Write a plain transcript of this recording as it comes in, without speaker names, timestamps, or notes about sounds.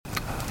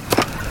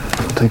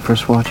take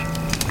first watch.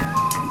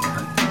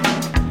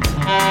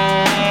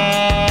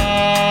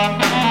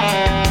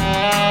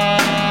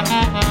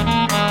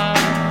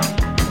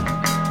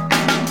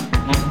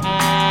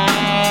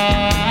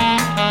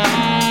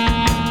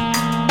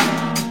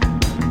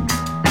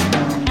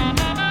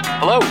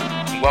 Hello,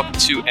 and welcome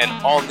to an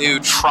all-new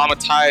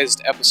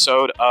traumatized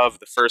episode of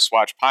the First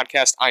Watch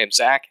podcast. I am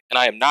Zach, and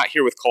I am not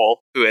here with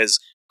Cole, who has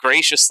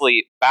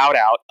graciously bowed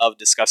out of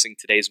discussing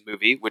today's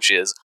movie, which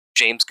is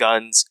James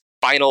Gunn's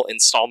final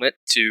installment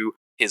to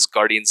his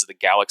Guardians of the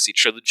Galaxy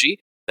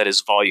trilogy, that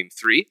is Volume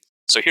 3.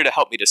 So here to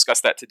help me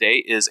discuss that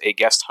today is a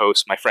guest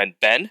host, my friend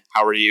Ben.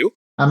 How are you?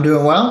 I'm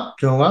doing well.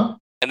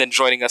 And then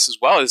joining us as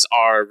well is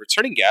our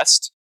returning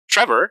guest,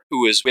 Trevor,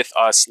 who was with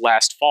us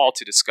last fall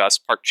to discuss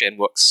Park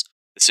Chan-wook's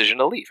decision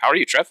to leave. How are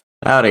you, Trev?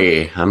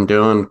 Howdy, I'm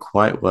doing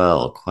quite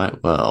well.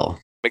 I'm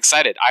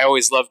excited. I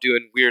always love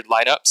doing weird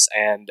lineups,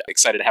 and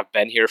excited to have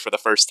Ben here for the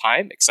first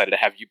time. Excited to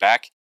have you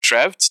back,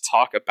 Trev, to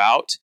talk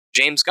about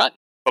James Gunn.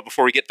 But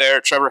before we get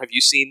there, Trevor, have you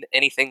seen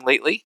anything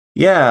lately?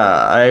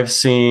 Yeah, I've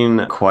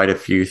seen quite a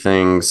few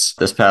things.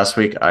 This past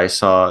week, I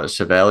saw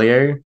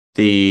Chevalier,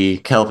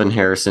 the Kelvin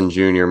Harrison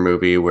Jr.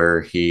 movie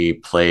where he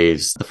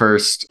plays the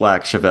first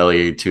Black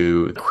Chevalier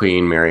to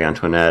Queen Marie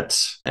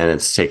Antoinette, and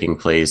it's taking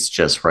place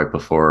just right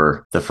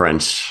before the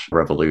French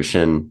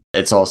Revolution.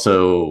 It's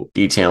also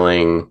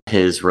detailing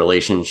his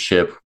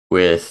relationship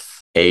with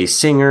a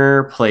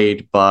singer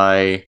played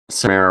by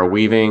Samara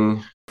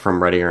Weaving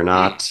from Ready or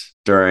Not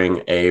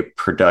during a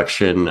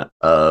production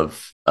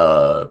of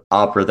an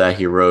opera that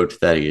he wrote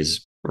that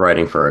he's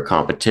writing for a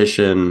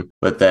competition,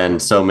 but then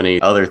so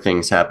many other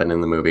things happen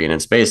in the movie, and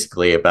it's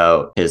basically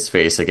about his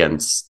face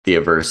against the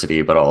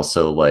adversity, but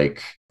also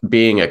like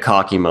being a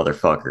cocky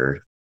motherfucker.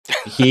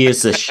 He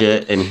is the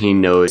shit, and he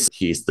knows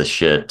he's the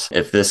shit.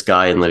 If this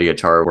guy and Lydia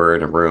Tarr were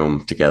in a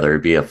room together,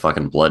 it'd be a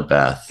fucking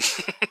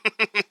bloodbath.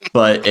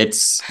 But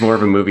it's more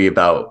of a movie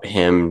about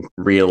him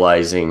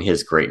realizing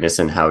his greatness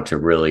and how to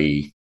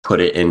really put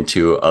it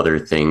into other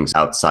things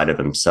outside of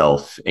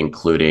himself,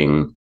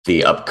 including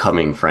the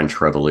upcoming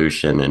French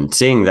Revolution, and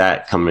seeing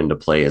that come into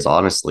play is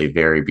honestly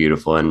very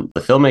beautiful. And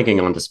the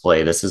filmmaking on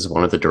display, this is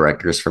one of the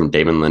directors from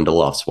Damon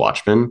Lindelof's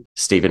Watchmen,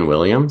 Stephen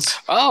Williams.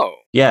 Oh,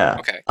 yeah.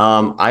 Okay.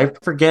 I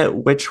forget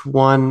which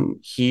one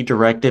he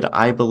directed.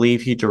 I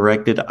believe he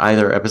directed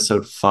either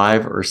episode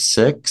 5 or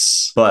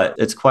 6, but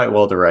it's quite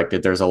well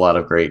directed. There's a lot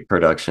of great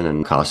production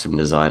and costume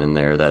design in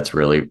there that's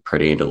really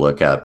pretty to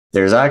look at.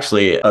 There's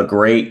actually a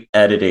great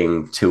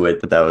editing to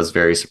it that I was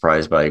very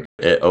surprised by.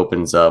 It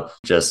opens up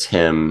just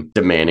him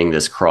demanding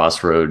this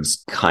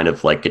crossroads kind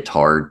of like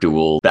guitar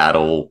duel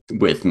battle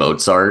with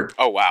Mozart.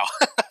 Oh, wow.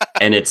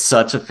 And it's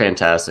such a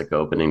fantastic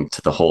opening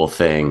to the whole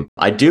thing.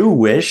 I do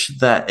wish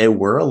that it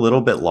were a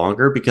little bit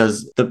longer,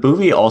 because the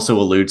movie also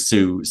alludes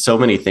to so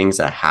many things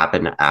that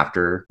happen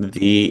after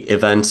the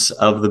events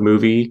of the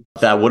movie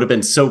that would have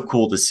been so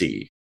cool to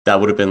see. That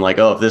would have been like,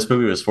 oh, if this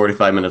movie was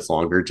 45 minutes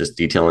longer, just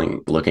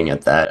detailing, looking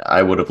at that,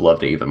 I would have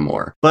loved it even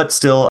more. But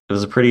still, it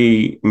was a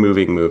pretty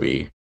moving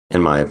movie,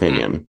 in my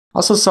opinion.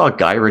 Also saw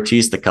Guy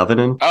Ritchie's The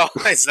Covenant. Oh,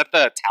 is that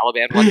the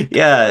Taliban one?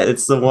 Yeah,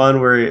 it's the one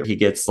where he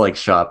gets like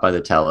shot by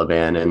the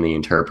Taliban, and the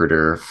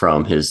interpreter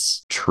from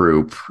his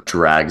troop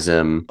drags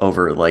him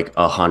over like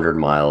 100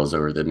 miles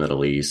over the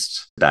Middle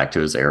East back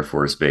to his Air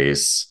Force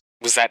base.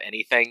 Was that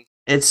anything?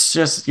 It's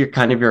just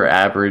your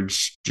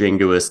average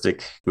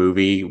jingoistic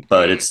movie,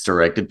 but it's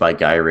directed by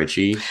Guy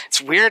Ritchie.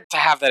 It's weird to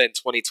have that in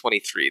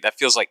 2023. That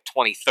feels like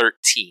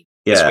 2013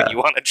 is Yeah. when you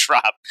want to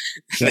drop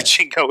the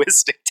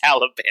jingoistic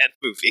Taliban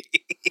movie.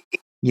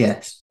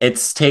 Yes.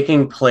 It's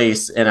taking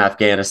place in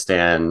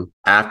Afghanistan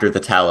after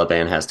the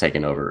Taliban has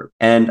taken over.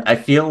 And I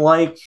feel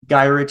like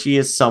Guy Ritchie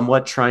is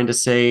somewhat trying to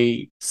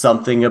say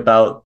something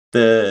about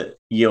the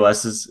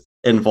US's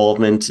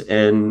involvement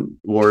in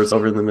wars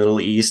over in the Middle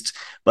East,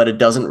 but it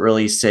doesn't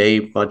really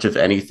say much of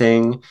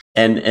anything.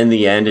 And in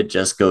the end, it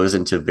just goes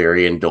into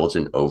very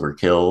indulgent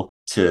overkill.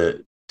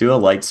 To do a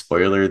light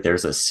spoiler,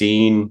 there's a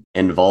scene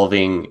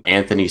involving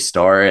Anthony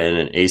Starr and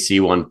an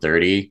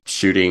AC-130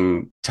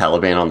 shooting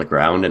Taliban on the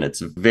ground, and it's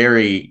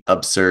very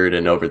absurd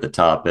and over the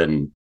top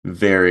and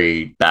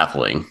very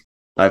baffling.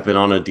 I've been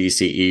on a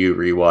DCEU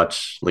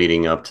rewatch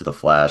leading up to The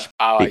Flash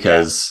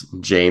because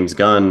James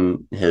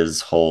Gunn,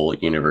 his whole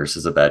universe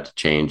is about to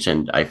change,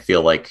 and I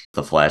feel like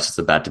The Flash is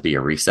about to be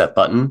a reset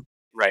button.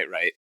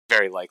 Right.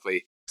 Very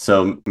likely.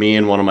 So me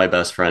and one of my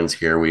best friends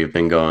here, we've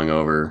been going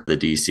over the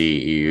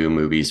DCEU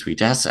movies. We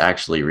just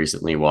actually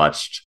recently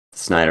watched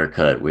Snyder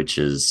Cut, which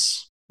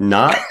is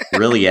not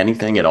really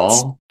anything at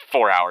all. It's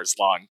 4 hours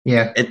long.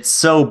 Yeah. It's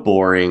so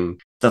boring.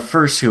 The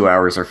first 2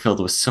 hours are filled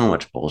with so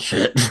much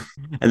bullshit.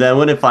 And then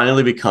when it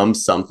finally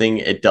becomes something,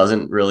 it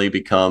doesn't really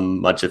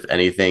become much of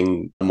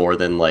anything more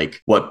than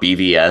like what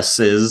BVS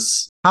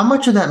is. How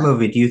much of that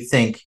movie do you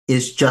think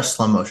is just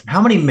slow motion?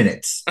 How many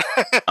minutes?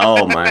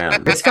 Oh,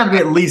 man. It's got to be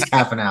at least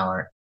half an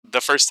hour.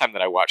 The first time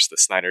that I watched the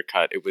Snyder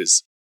Cut, it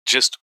was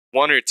just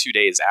 1 or 2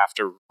 days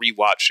after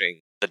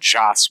rewatching the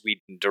Joss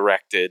Whedon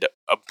directed,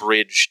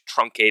 abridged,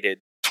 truncated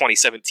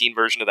 2017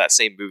 version of that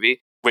same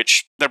movie.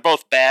 which they're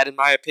both bad in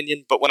my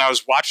opinion. But when I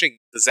was watching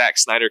the Zack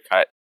Snyder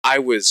cut, I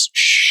was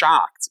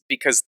shocked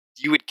because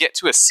you would get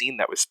to a scene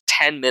that was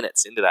 10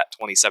 minutes into that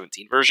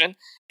 2017 version,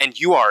 and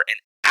you are an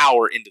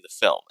hour into the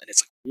film. And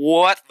it's like,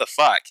 what the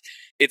fuck?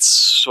 It's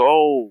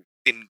so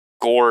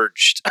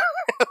engorged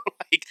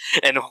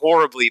and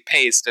horribly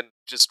paced and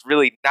just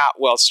really not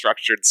well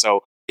structured.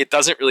 So it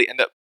doesn't really end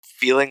up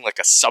feeling like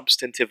a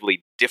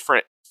substantively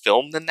different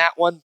film than that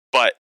one.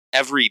 But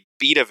every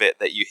beat of it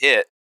that you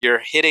hit,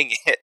 you're hitting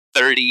it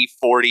 30,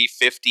 40,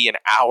 50, an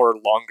hour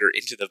longer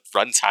into the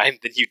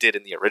runtime than you did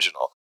in the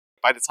original.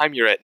 By the time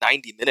you're at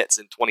 90 minutes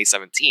in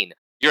 2017,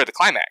 you're at the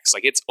climax.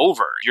 Like, it's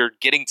over. You're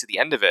getting to the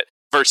end of it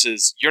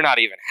versus you're not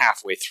even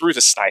halfway through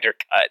the Snyder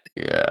cut.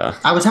 Yeah.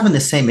 I was having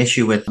the same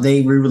issue with,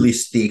 they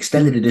re-released the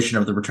extended edition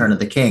of The Return of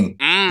the King.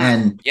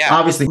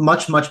 Obviously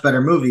much, much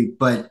better movie,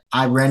 but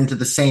I ran into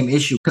the same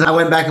issue because I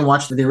went back and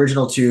watched the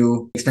original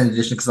two extended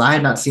editions because I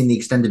had not seen the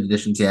extended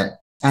editions yet.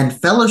 And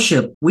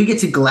Fellowship, we get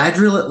to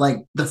Galadriel at like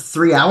the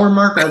 3-hour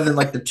mark rather than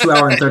like the 2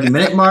 hour and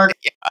 30-minute mark.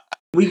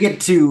 We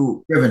get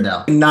to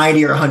Rivendell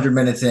 90 or 100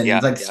 minutes in.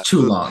 It's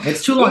too long.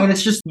 It's too long, and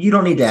it's just, you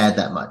don't need to add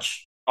that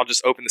much. I'll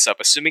just open this up.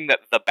 Assuming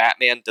that The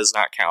Batman does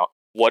not count,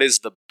 what is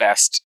the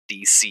best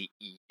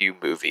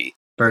DCEU movie?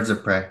 Birds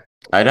of Prey.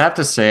 I'd have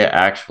to say,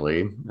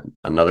 actually,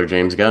 another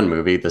James Gunn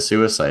movie, The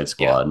Suicide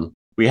Squad. Yeah.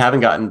 We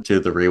haven't gotten to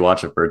the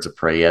rewatch of Birds of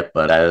Prey yet,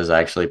 but that is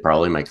actually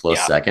probably my close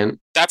second.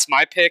 That's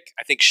my pick.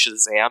 I think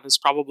Shazam is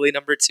probably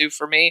number 2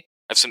 for me.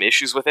 I have some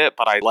issues with it,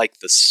 but I like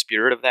the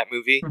spirit of that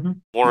movie,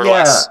 more or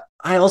less.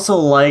 I also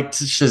liked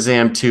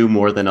Shazam 2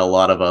 more than a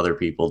lot of other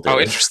people did. Oh,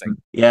 interesting.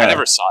 Yeah. I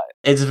never saw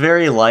it. It's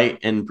very light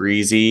and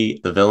breezy.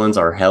 The villains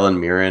are Helen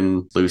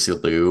Mirren, Lucy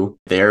Liu.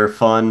 They're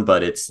fun,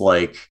 but it's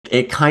like,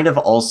 it kind of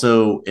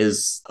also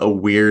is a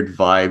weird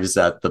vibes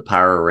that the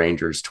Power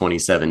Rangers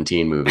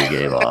 2017 movie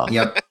gave off.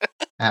 Yep,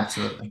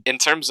 absolutely. In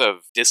terms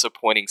of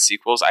disappointing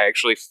sequels, I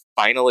actually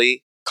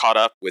finally caught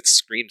up with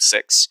Scream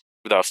 6.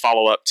 The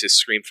follow-up to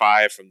Scream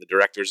 5 from the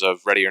directors of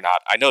Ready or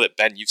Not. I know that,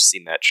 Ben, you've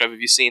seen that. Trev, have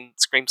you seen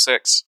Scream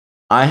 6?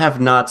 I have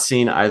not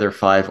seen either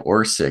 5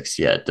 or 6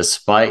 yet,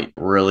 despite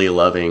really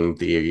loving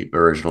the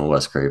original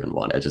Wes Craven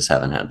one. I just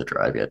haven't had the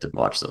drive yet to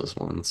watch those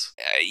ones.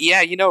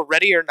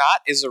 Ready or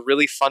Not is a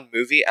really fun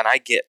movie, and I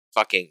get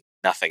fucking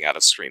nothing out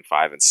of Scream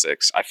 5 and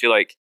 6. I feel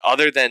like,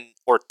 other than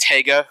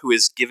Ortega, who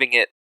is giving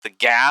it the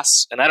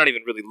gas, and I don't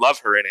even really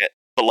love her in it,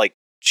 but, like,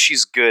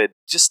 she's good.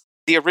 Just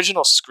the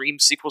original Scream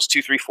sequels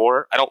 2, 3,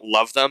 4, I don't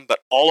love them, but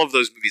all of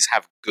those movies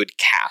have good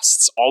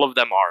casts. All of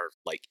them are,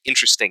 like,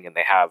 interesting, and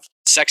they have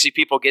sexy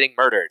people getting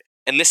murdered.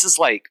 And this is,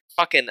 like,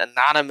 fucking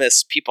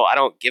anonymous people I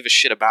don't give a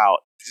shit about.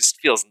 It just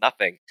feels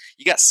nothing.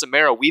 You got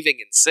Samara Weaving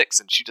in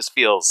 6, and she just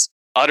feels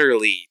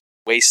utterly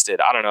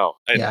wasted. I don't know.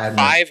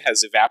 5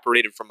 has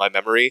evaporated from my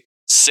memory.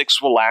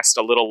 6 will last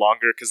a little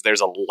longer because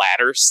there's a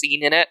ladder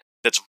scene in it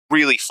that's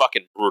really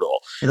fucking brutal.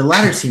 The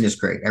ladder scene is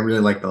great. I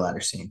really like the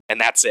ladder scene.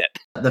 And that's it.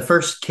 The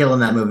first kill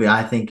in that movie,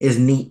 I think, is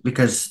neat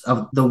because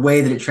of the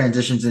way that it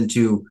transitions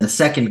into the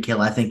second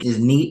kill, I think, is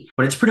neat.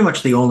 But it's pretty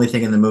much the only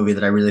thing in the movie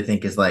that I really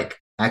think is, like,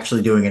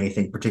 actually doing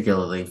anything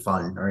particularly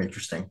fun or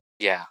interesting.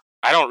 Yeah.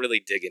 I don't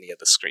really dig any of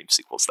the Scream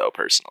sequels, though,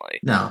 personally.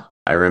 No.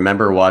 I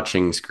remember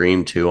watching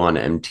Scream 2 on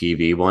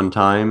MTV one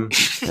time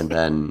and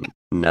then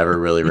never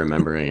really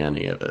remembering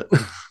any of it.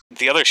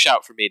 The other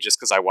shout for me, just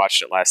because I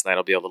watched it last night,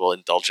 I'll be a little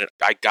indulgent.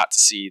 I got to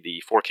see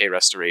the 4K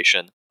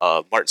restoration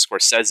of Martin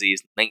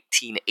Scorsese's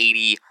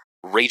 1980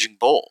 Raging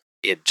Bull.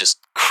 It just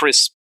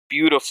crisp,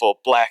 beautiful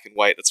black and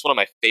white. That's one of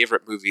my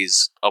favorite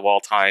movies of all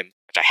time,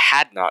 which I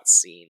had not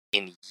seen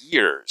in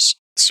years.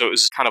 So it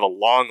was kind of a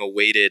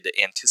long-awaited,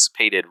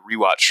 anticipated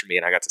rewatch for me,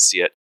 and I got to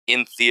see it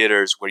in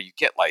theaters where you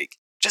get, like,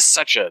 just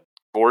such a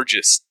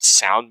gorgeous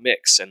sound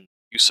mix and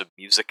use of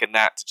music in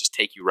that to just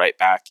take you right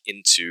back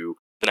into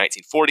the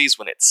 1940s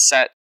when it's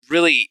set.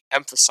 Really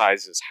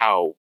emphasizes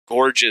how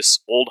gorgeous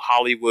old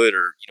Hollywood,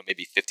 or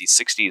maybe 50s,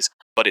 60s,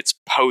 but it's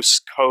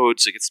post-code,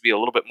 so it gets to be a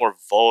little bit more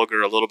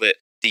vulgar, a little bit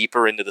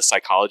deeper into the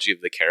psychology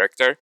of the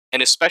character.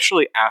 And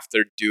especially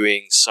after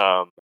doing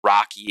some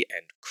Rocky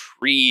and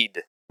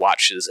Creed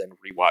watches and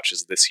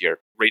rewatches this year,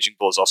 Raging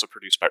Bull is also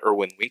produced by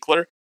Irwin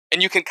Winkler.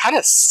 And you can kind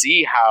of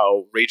see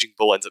how Raging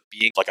Bull ends up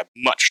being like a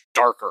much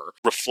darker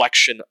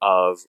reflection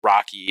of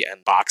Rocky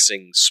and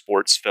boxing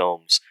sports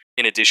films,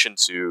 in addition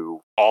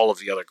to all of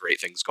the other great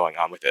things going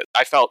on with it.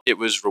 I felt it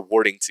was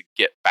rewarding to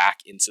get back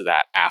into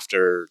that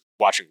after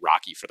watching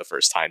Rocky for the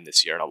first time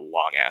this year in a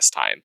long-ass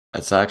time.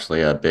 That's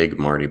actually a big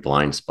Marty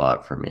blind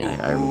spot for me.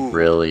 I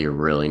really,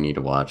 really need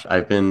to watch.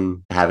 I've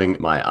been having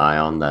my eye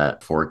on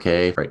that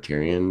 4K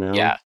Criterion now.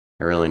 Yeah.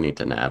 I really need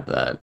to nab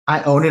that.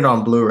 I own it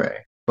on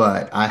Blu-ray,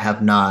 but I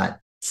have not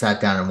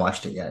sat down and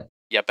watched it yet.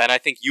 Yeah, Ben, I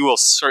think you will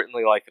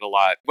certainly like it a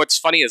lot. What's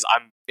funny is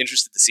I'm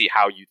interested to see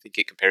how you think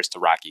it compares to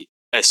Rocky,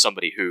 as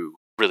somebody who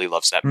really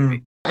loves that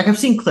movie. I've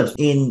seen clips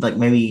in like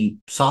maybe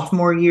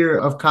sophomore year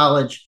of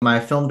college. My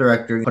film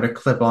director put a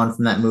clip on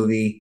from that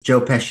movie.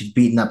 Joe Pesci's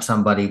beating up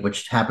somebody,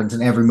 which happens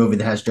in every movie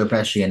that has Joe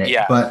Pesci in it.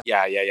 Yeah, but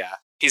yeah.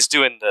 He's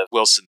doing the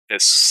Wilson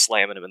fist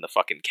slamming him in the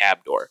fucking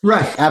cab door.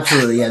 Right,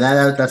 absolutely. Yeah,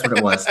 that's what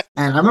it was.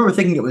 And I remember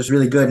thinking it was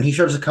really good. And he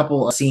showed us a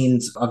couple of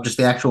scenes of just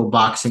the actual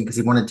boxing because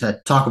he wanted to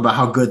talk about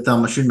how good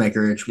Thelma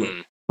Schoonmaker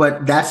is.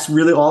 But that's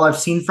really all I've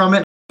seen from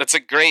it. That's a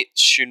great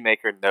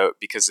Schoonmaker note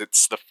because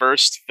it's the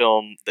first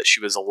film that she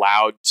was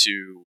allowed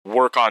to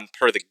work on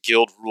per the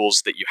guild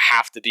rules that you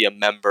have to be a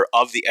member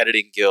of the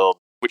editing guild,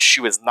 which she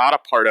was not a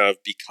part of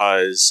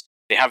because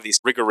they have these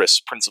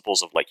rigorous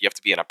principles of like, you have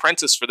to be an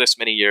apprentice for this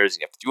many years,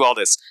 you have to do all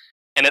this.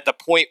 And at the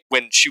point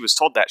when she was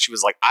told that, she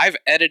was like, I've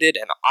edited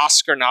an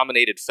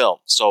Oscar-nominated film,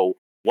 so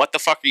what the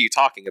fuck are you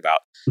talking about?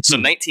 So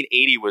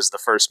 1980 was the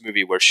first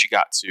movie where she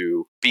got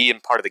to be in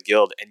part of the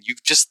guild, and you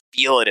just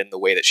feel it in the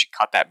way that she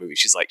cut that movie.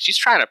 She's like, she's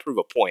trying to prove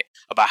a point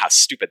about how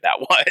stupid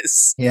that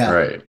was. Yeah.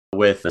 Right.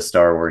 With the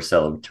Star Wars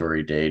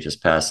celebratory day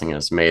just passing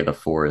us May the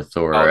 4th,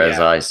 or as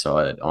I saw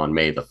it, on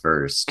May the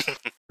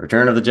 1st.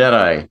 Return of the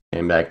Jedi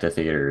came back to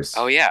theaters.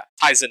 Oh yeah.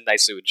 Ties in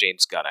nicely with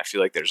James Gunn. I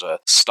feel like there's a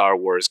Star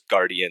Wars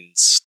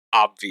Guardians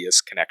obvious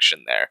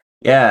connection there.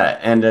 Yeah,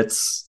 and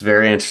it's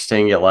very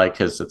interesting,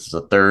 because it's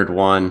the third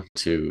one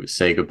to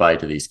say goodbye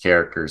to these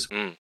characters.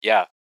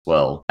 Yeah.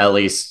 Well, at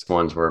least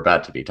ones we're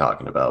about to be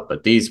talking about,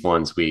 but these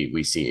ones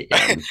we see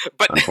again,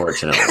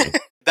 unfortunately.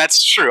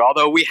 That's true,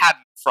 although we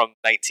hadn't from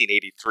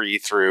 1983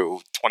 through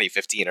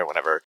 2015 or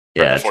whatever.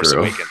 Yeah, Force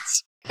true.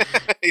 Awakens.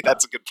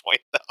 That's a good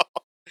point,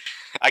 though.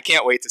 I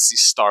can't wait to see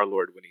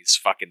Star-Lord when he's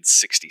fucking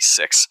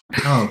 66.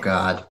 Oh,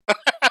 God.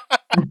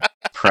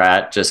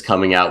 Pratt just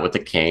coming out with a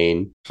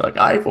cane. It's like,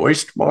 I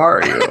voiced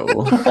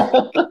Mario.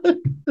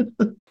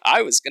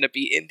 I was going to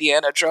be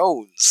Indiana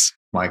Jones.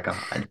 My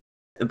God.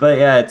 But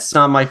yeah, it's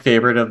not my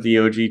favorite of the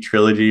OG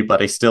trilogy,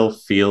 but I still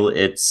feel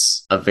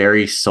it's a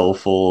very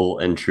soulful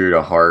and true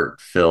to heart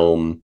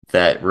film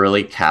that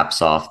really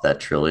caps off that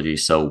trilogy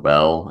so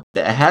well.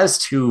 It has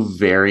two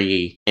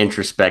very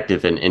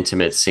introspective and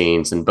intimate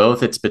scenes, and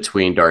both it's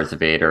between Darth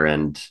Vader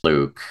and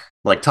Luke.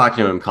 Like,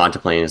 talking to him,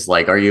 contemplating, is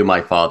like, are you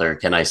my father?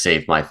 Can I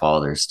save my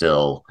father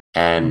still?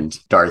 And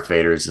Darth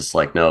Vader's just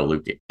like, no,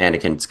 Luke,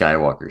 Anakin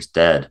Skywalker's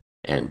dead.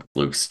 And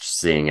Luke's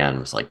seeing it and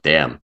was like,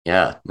 damn,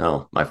 yeah,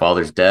 no, my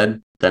father's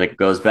dead. Then it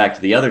goes back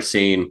to the other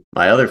scene,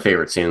 my other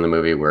favorite scene in the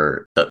movie,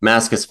 where the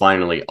mask is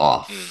finally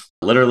off.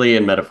 Literally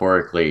and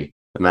metaphorically,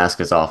 the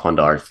mask is off on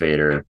Darth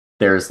Vader.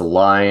 There's the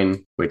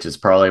line, which is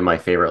probably my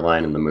favorite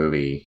line in the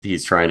movie.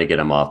 He's trying to get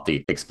him off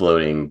the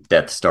exploding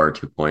Death Star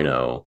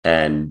 2.0.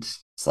 And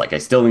it's like, I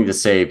still need to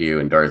save you.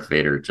 And Darth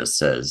Vader just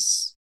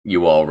says,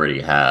 you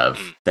already have.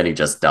 Then he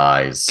just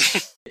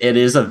dies. It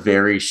is a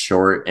very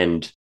short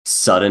and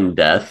sudden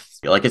death.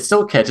 Like, it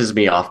still catches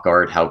me off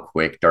guard how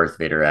quick Darth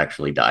Vader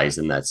actually dies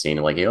in that scene.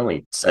 Like, he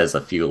only says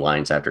a few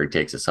lines after he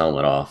takes his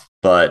helmet off.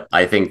 But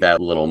I think that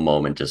little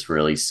moment just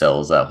really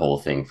sells that whole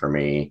thing for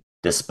me,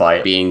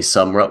 despite being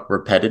somewhat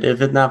repetitive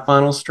in that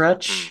final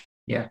stretch.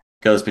 Yeah.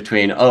 Goes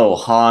between,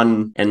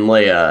 Han and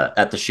Leia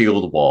at the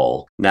shield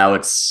wall. Now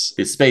it's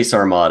Space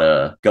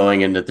Armada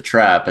going into the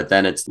trap, but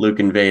then it's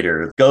Luke and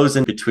Vader. Goes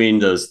in between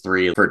those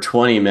three for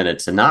 20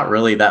 minutes, and not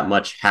really that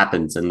much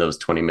happens in those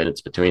 20 minutes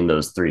between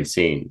those three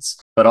scenes.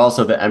 But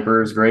also the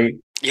Emperor's great.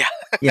 Yeah.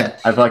 Yeah.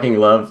 I fucking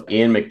love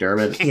Ian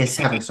McDiarmid. He is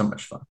having so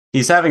much fun.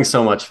 He's having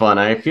so much fun.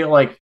 I feel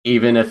like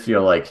even if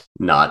you're like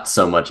not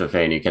so much a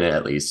fan, you can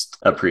at least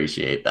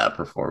appreciate that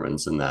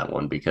performance in that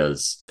one,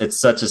 because it's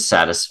such a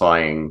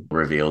satisfying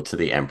reveal to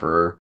the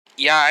Emperor.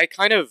 Yeah, I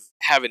kind of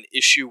have an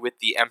issue with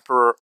the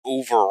Emperor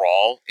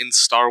overall in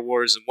Star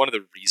Wars, and one of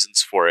the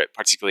reasons for it,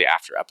 particularly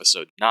after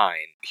Episode 9,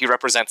 he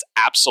represents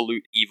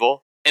absolute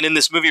evil. And in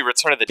this movie,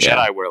 Return of the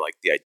Jedi, where like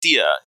the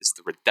idea is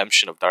the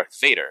redemption of Darth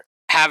Vader,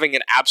 having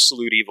an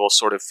absolute evil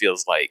sort of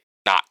feels like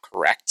not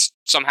correct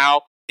somehow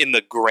in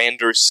the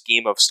grander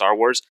scheme of Star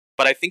Wars.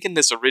 But I think in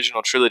this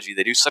original trilogy,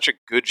 they do such a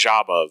good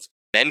job of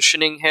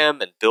mentioning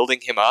him and building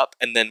him up.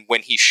 And then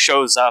when he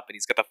shows up and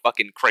he's got the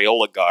fucking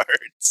Crayola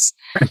guards,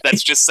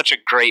 that's just such a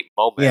great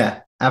moment.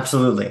 Yeah,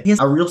 absolutely. He has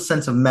a real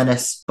sense of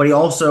menace, but he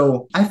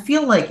also, I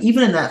feel like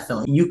even in that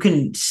film, you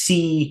can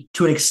see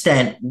to an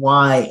extent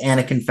why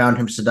Anakin found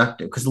him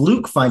seductive, because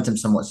Luke finds him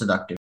somewhat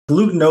seductive.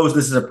 Luke knows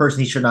this is a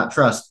person he should not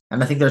trust.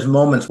 And I think there's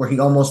moments where he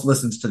almost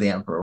listens to the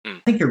Emperor. I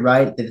think you're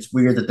right that it's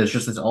weird that there's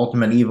just this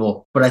ultimate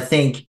evil. But I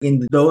think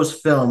in those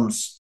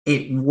films,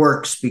 it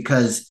works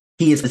because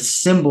he is a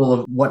symbol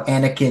of what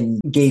Anakin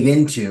gave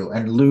into,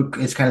 and Luke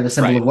is kind of the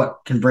symbol of what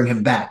can bring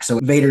him back. So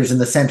Vader's in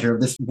the center of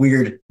this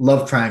weird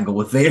love triangle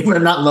with Vader. Well,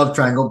 not love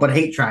triangle, but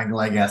hate triangle,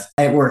 I guess.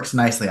 It works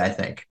nicely, I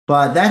think.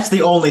 But that's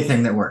the only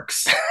thing that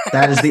works.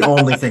 That is the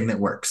only thing that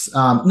works.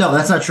 No,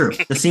 that's not true.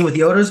 The scene with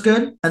Yoda is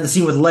good, and the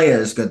scene with Leia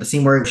is good. The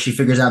scene where she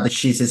figures out that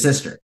she's his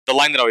sister. The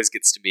line that always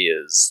gets to me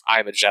is, I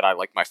am a Jedi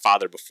like my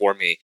father before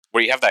me,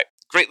 where you have that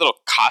great little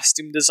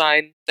costume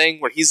design thing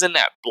where he's in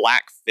that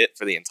black fit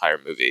for the entire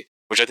movie,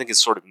 which I think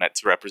is sort of meant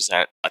to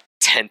represent a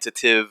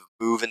tentative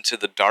move into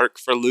the dark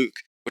for Luke,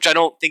 which I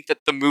don't think that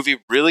the movie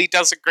really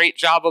does a great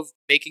job of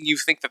making you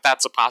think that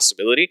that's a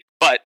possibility.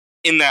 But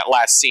in that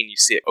last scene, you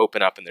see it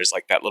open up and there's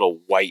like that little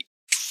white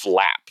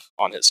flap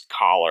on his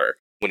collar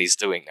when he's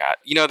doing that.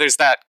 You know, there's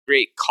that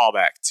great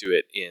callback to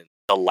it in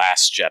The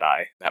Last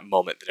Jedi, that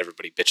moment that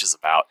everybody bitches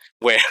about,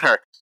 where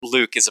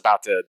Luke is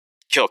about to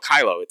kill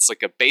Kylo. It's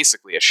like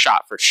basically a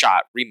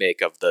shot-for-shot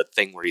remake of the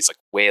thing where he's like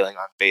wailing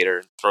on Vader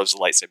and throws the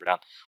lightsaber down.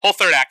 Whole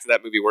third act of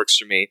that movie works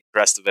for me. The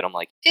rest of it, I'm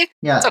like,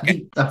 yeah, it's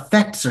okay. The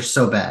effects are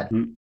so bad.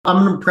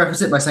 I'm going to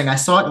preface it by saying I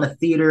saw it in the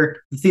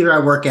theater I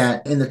work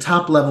at. In the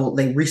top level,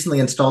 they recently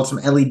installed some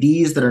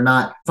LEDs that are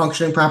not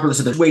functioning properly,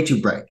 so they're way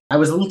too bright. I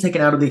was a little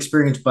taken out of the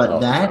experience,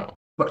 but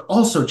but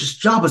also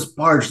just Jabba's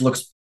barge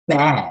looks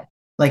bad.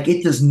 Like,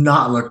 it does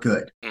not look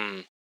good.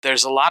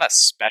 There's a lot of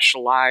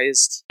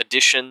specialized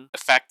additions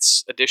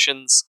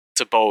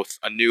to both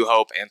A New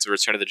Hope and to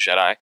Return of the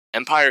Jedi.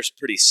 Empire's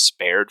pretty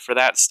spared for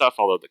that stuff,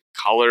 although the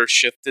color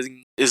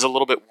shifting is a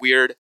little bit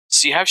weird.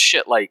 So you have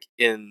shit like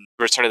in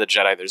Return of the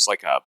Jedi, there's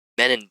like a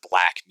Men in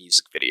Black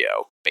music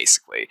video,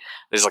 basically.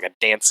 There's like a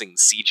dancing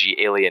CG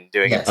alien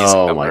doing a music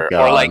number. My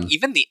God. Or like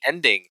even the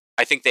ending,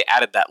 I think they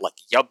added that like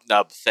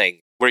yub-nub thing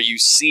where you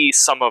see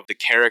some of the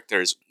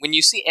characters. When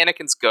you see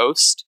Anakin's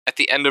ghost at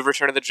the end of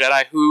Return of the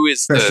Jedi, who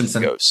is the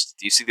ghost?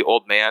 Do you see the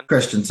old man?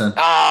 Christensen.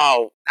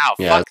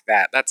 Fuck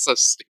that. That's so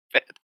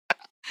stupid.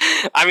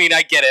 I mean,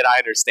 I get it. I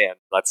understand.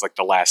 That's like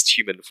the last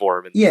human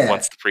form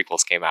once the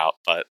prequels came out,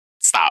 but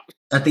stop.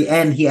 At the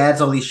end, he adds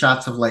all these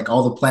shots of like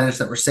all the planets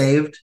that were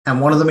saved,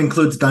 and one of them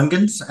includes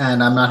Gungans,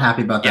 and I'm not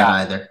happy about that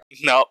either.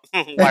 No,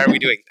 why are we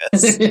doing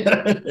this?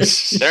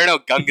 There are no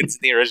Gungans in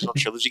the original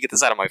trilogy. Get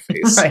this out of my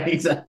face. Right,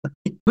 exactly.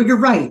 But you're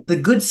right. The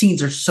good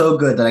scenes are so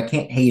good that I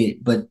can't hate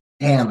it, but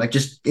damn,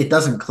 it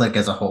doesn't click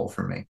as a whole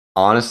for me.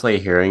 Honestly,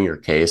 hearing your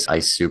case, I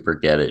super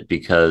get it,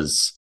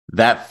 because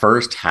that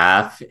first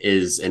half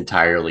is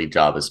entirely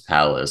Jabba's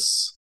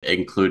palace,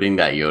 including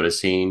that Yoda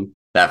scene.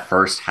 That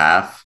first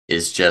half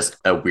is just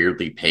a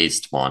weirdly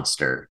paced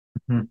monster.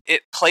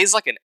 It plays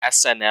like an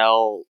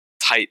SNL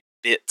type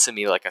bit to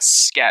me, like a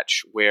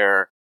sketch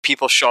where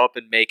people show up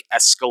and make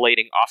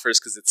escalating offers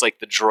because it's like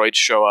the droids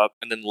show up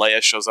and then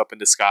Leia shows up in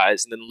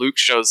disguise and then Luke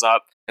shows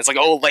up and it's like,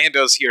 oh,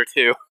 Lando's here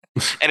too.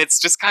 And it's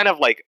just kind of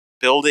like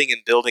building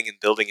and building and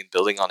building and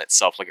building on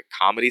itself like a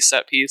comedy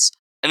set piece.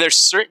 And there's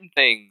certain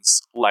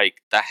things like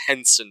the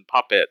Henson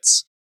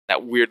puppets,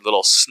 that weird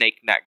little snake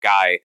neck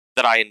guy,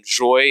 that I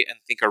enjoy and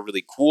think are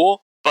really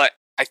cool. But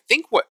I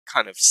think what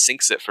kind of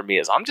sinks it for me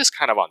is I'm just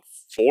kind of on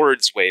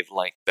Ford's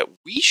wavelength that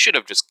we should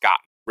have just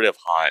gotten rid of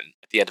Han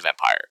at the end of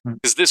Empire.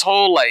 Because this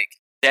whole like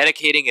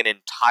dedicating an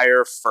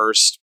entire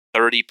first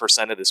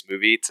 30% of this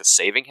movie to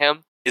saving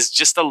him is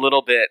just a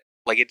little bit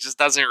like, it just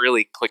doesn't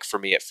really click for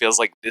me. It feels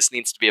like this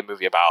needs to be a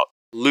movie about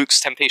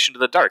Luke's temptation to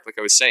the dark, like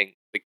I was saying.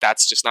 Like,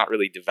 that's just not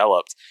really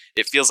developed.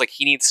 It feels like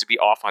he needs to be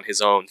off on his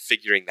own,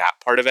 figuring that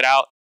part of it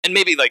out. And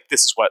maybe, like,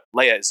 this is what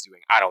Leia is doing.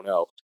 I don't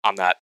know. I'm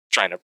not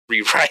trying to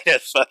rewrite a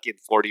fucking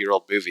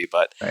 40-year-old movie,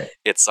 but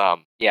it's,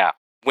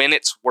 when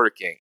it's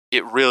working,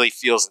 it really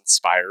feels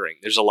inspiring.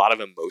 There's a lot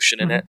of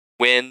emotion in it.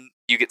 When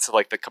you get to,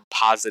 like, the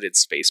composited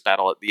space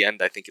battle at the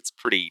end, I think it's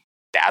pretty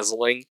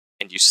dazzling,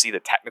 and you see the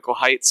technical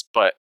heights,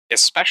 but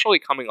especially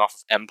coming off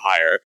of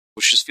Empire,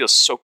 which just feels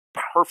so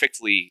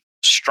perfectly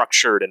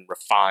structured and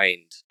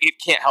refined, it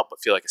can't help but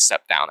feel like a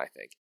step down, I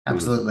think.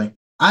 Absolutely.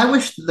 I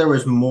wish there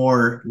was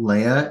more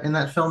Leia in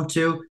that film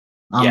too.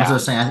 As I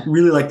was saying, I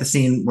really like the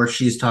scene where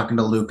she's talking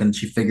to Luke and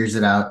she figures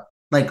it out.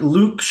 Like,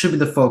 Luke should be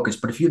the focus,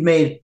 but if you'd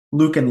made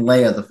Luke and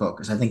Leia the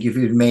focus, I think if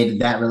you'd made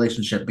that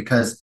relationship,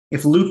 because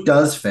if Luke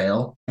does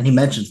fail, and he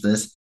mentions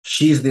this,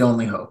 she's the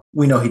only hope.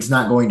 We know he's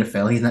not going to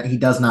fail. He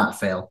does not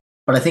fail.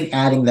 But I think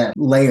adding that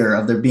layer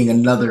of there being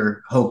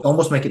another hope,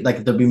 almost make it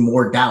like there'd be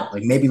more doubt.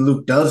 Like, maybe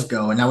Luke does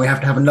go, and now we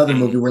have to have another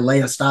movie where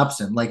Leia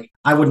stops him. Like,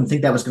 I wouldn't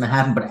think that was going to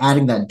happen, but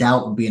adding that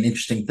doubt would be an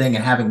interesting thing.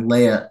 And having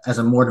Leia as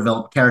a more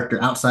developed character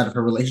outside of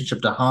her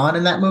relationship to Han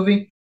in that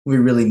movie, we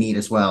really need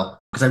as well.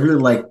 Because I really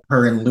like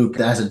her and Luke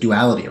as a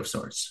duality of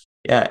sorts.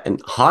 Yeah,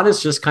 and Han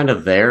is just kind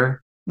of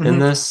there in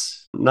this.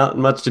 Not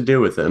much to do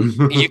with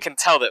him. You can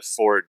tell that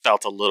Ford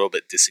felt a little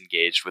bit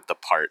disengaged with the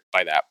part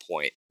by that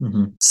point.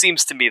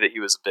 Seems to me that he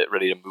was a bit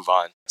ready to move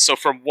on. So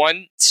from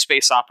one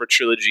space opera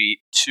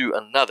trilogy to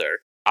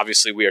another,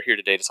 obviously we are here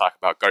today to talk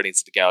about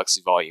Guardians of the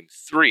Galaxy Volume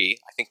 3.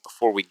 I think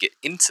before we get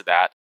into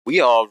that, we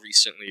all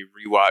recently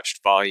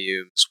rewatched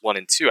Volumes 1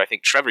 and 2. I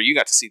think, Trevor, you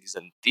got to see these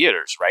in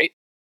theaters, right?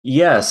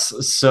 Yes.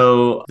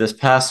 So this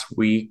past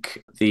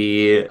week,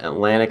 the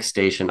Atlantic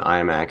Station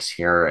IMAX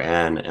here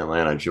in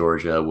Atlanta,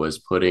 Georgia, was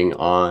putting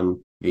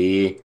on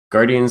the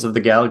Guardians of the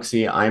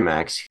Galaxy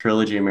IMAX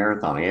Trilogy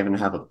Marathon. I even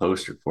have a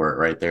poster for it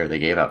right there. They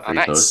gave out free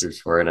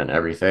posters for it and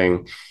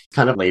everything.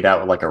 Kind of laid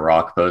out like a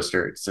rock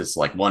poster. It's just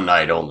like one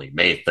night only,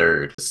 May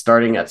 3rd.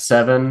 Starting at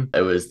 7,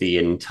 it was the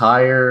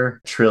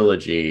entire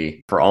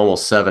trilogy for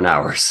almost 7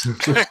 hours.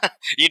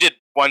 You did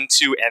 1,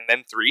 2, and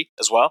then 3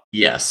 as well?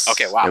 Yes.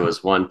 Okay, wow. It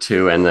was 1,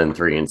 2, and then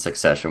 3 in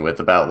succession with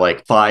about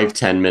like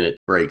 5-10 minute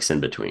breaks in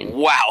between.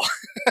 Wow.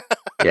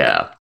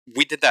 Yeah.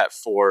 We did that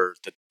for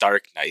The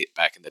Dark Knight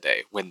back in the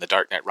day. When The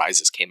Dark Knight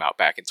Rises came out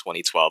back in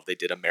 2012, they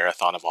did a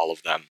marathon of all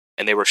of them.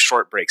 And they were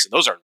short breaks, and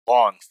those are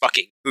long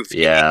fucking movies.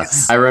 Yeah.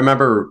 I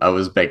remember I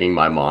was begging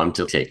my mom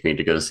to take me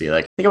to go see,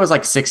 like, I think I was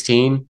like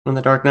 16 when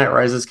The Dark Knight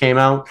Rises came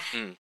out.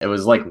 It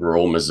was like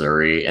rural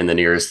Missouri, and the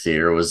nearest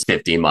theater was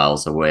 50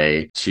 miles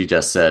away. She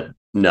just said,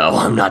 no,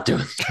 I'm not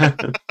doing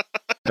that.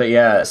 But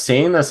yeah,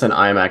 seeing this in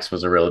IMAX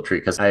was a real treat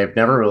because I've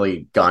never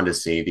really gone to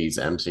see these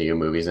MCU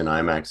movies in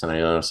IMAX, and I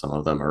know some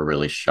of them are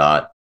really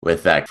shot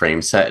with that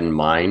frame set in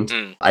mind.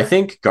 I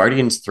think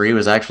Guardians 3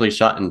 was actually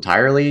shot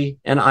entirely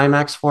in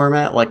IMAX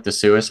format, like the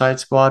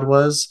Suicide Squad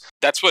was.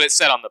 That's what it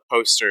said on the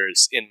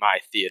posters in my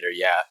theater,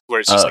 yeah,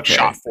 where it's just like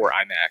shot for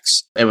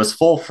IMAX. It was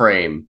full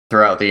frame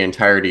throughout the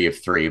entirety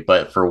of 3,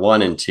 but for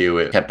 1 and 2,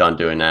 it kept on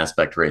doing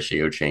aspect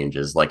ratio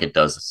changes like it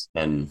does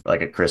in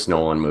like a Chris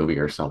Nolan movie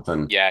or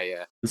something.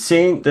 Yeah.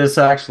 Seeing this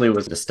actually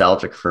was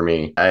nostalgic for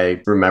me.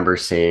 I remember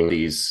seeing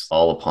these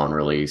all upon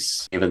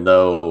release. Even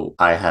though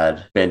I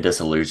had been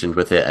disillusioned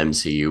with the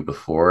MCU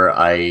before,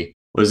 I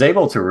was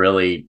able to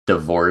really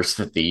divorce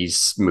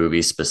these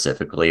movies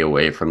specifically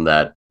away from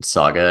that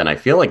saga. And I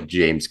feel like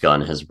James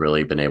Gunn has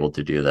really been able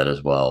to do that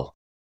as well.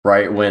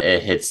 Right when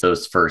it hits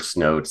those first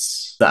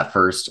notes, that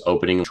first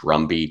opening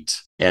drum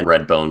beat, and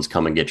Red Bones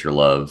come and get your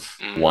love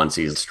once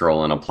he's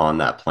strolling upon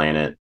that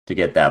planet to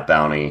get that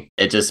bounty.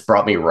 It just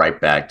brought me right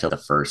back to the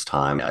first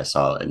time I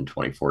saw it in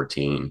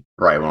 2014,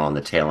 right when on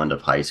the tail end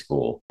of high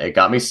school. It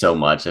got me so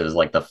much. It was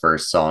like the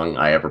first song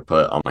I ever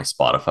put on my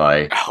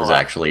Spotify was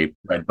actually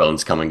Red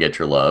Bones Come and Get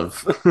Your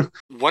Love.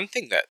 One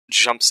thing that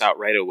jumps out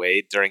right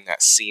away during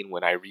that scene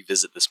when I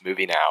revisit this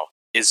movie now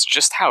is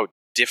just how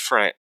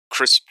different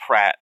Chris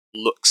Pratt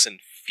looks and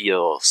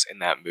feels in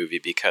that movie,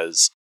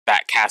 because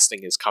that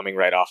casting is coming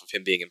right off of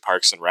him being in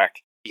Parks and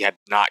Rec. He had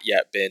not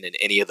yet been in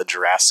any of the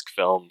Jurassic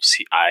films.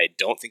 I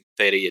don't think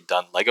that he had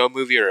done Lego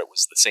Movie, or it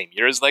was the same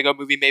year as Lego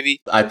Movie, maybe.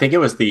 I think it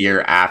was the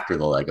year after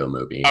the Lego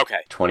Movie. Okay.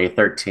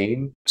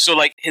 2013. So,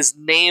 like, his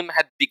name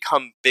had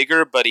become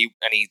bigger, but he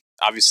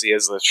obviously,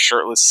 as a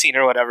shirtless scene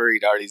or whatever,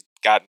 he'd already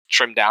got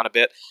trimmed down a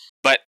bit.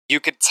 But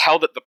you could tell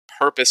that the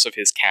purpose of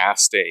his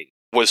casting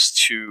was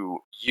to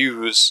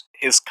use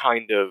his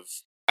kind of,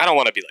 I don't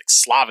want to be like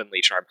slovenly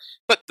charm,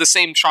 but the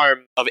same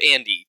charm of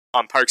Andy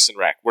on Parks and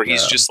Rec, where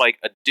he's just like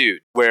a dude,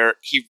 where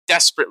he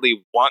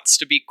desperately wants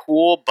to be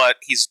cool, but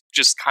he's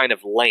just kind of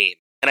lame.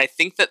 And I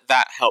think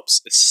that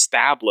helps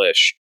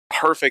establish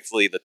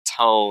perfectly the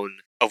tone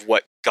of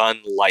what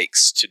Gunn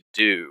likes to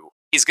do.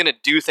 He's going to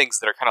do things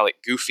that are kind of like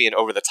goofy and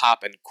over the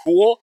top and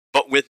cool,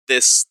 but with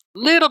this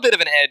little bit of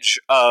an edge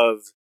of,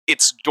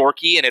 it's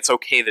dorky and it's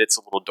okay that it's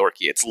a little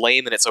dorky. It's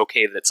lame and it's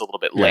okay that it's a little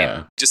bit lame.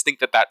 Yeah. Just think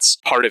that that's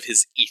part of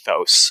his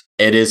ethos.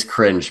 It is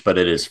cringe, but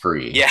it is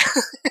free. Yeah.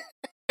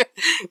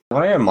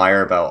 What I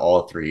admire about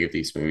all 3 of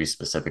these movies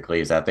specifically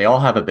is that they all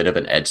have a bit of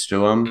an edge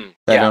to them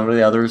that none of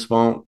the others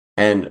won't.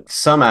 And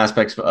some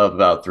aspects of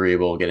about 3,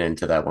 we'll get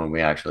into that when we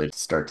actually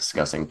start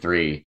discussing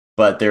 3.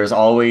 But there's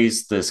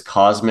always this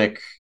cosmic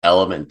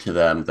element to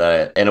them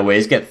that in a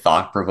ways get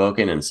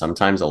thought-provoking and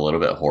sometimes a little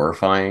bit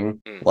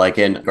horrifying. Like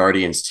in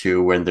Guardians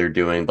 2, when they're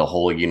doing the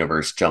whole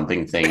universe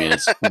jumping thing and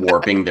it's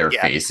warping their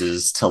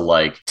faces to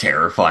like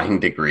terrifying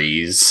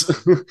degrees.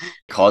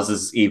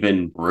 Causes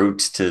even Groot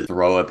to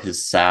throw up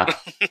his sap.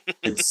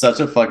 It's such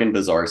a fucking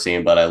bizarre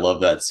scene, but I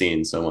love that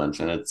scene so much.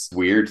 And it's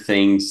weird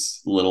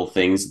things, little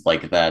things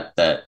like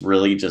that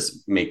really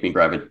just make me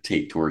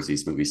gravitate towards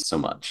these movies so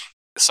much.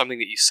 Something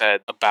that you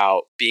said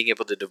about being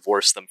able to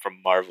divorce them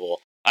from Marvel,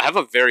 I have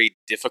a very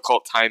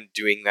difficult time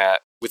doing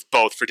that with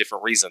both for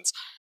different reasons.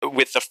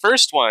 With the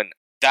first one,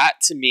 that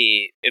to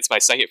me, it's my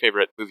second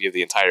favorite movie of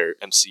the entire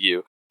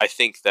MCU. I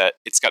think that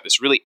it's got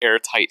this really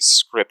airtight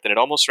script, and it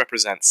almost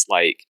represents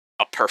like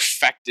a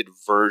perfected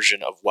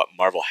version of what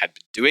Marvel had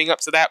been doing up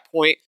to that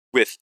point,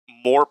 with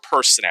more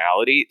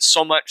personality,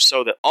 so much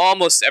so that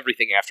almost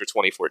everything after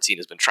 2014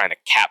 has been trying to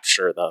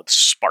capture the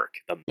spark,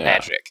 the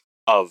magic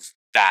of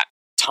that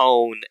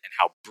tone and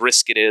how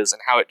brisk it is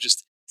and how it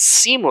just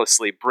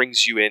seamlessly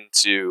brings you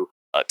into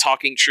a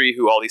talking tree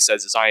who all he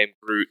says is I am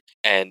Groot,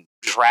 and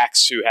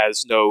Drax who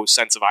has no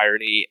sense of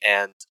irony,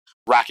 and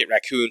Rocket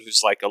Raccoon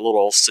who's like a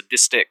little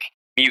sadistic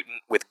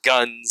mutant with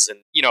guns,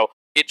 and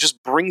it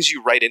just brings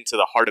you right into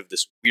the heart of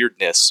this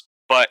weirdness,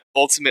 but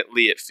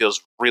ultimately it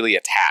feels really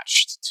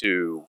attached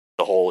to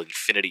the whole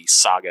Infinity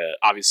Saga.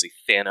 Obviously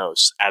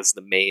Thanos as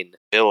the main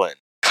villain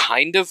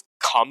kind of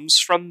comes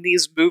from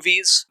these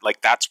movies.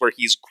 Like, that's where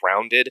he's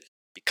grounded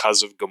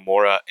because of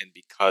Gamora and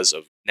because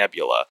of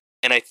Nebula.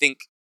 And I think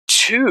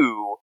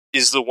 2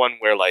 is the one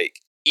where, like,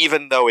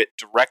 even though it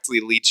directly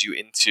leads you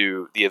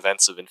into the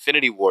events of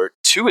Infinity War,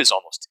 2 is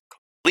almost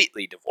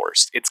completely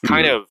divorced. It's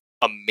kind of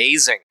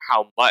amazing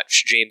how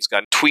much James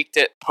Gunn tweaked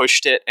it,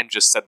 pushed it, and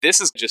just said, this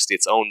is just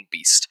its own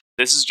beast.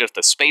 This is just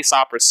a space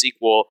opera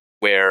sequel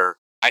where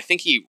I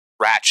think he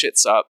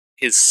ratchets up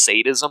his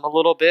sadism a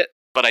little bit.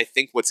 But I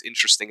think what's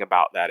interesting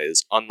about that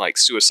is, unlike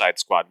Suicide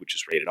Squad, which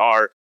is rated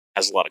R,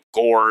 has a lot of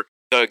gore,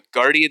 the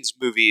Guardians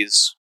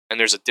movies, and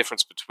there's a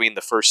difference between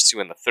the first 2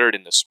 and the third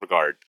in this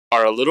regard,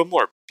 are a little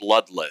more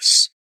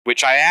bloodless,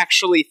 which I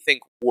actually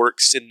think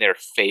works in their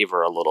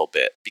favor a little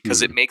bit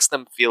because it makes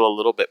them feel a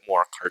little bit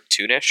more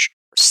cartoonish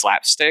or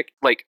slapstick.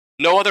 Like,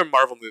 no other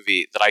Marvel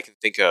movie that I can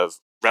think of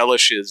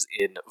relishes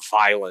in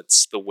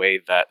violence the way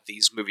that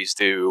these movies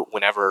do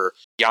whenever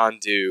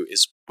Yondu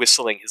is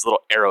whistling his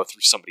little arrow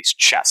through somebody's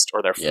chest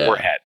or their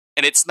forehead.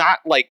 And it's not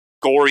like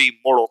gory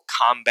Mortal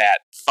Kombat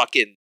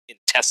fucking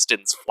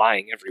intestines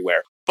flying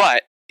everywhere,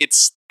 but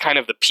it's kind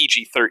of the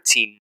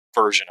PG-13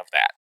 version of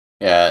that.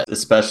 Yeah,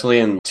 especially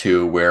in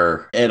 2,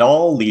 where it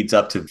all leads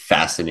up to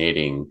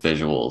fascinating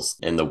visuals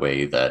in the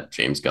way that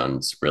James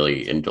Gunn's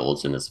really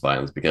indulged in his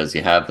violence, because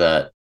you have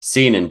that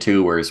scene in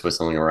 2 where he's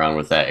whistling around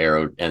with that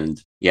arrow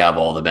and you have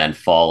all the men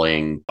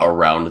falling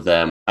around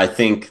them. I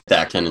think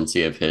that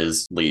tendency of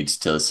his leads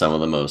to some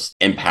of the most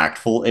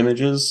impactful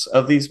images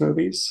of these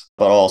movies,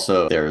 but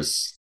also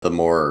there's the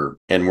more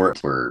inward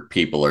where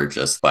people are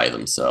just by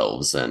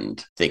themselves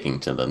and thinking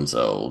to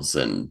themselves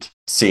and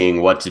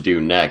seeing what to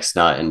do next,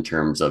 not in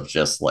terms of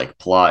just like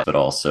plot, but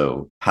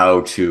also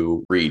how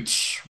to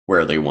reach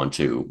where they want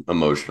to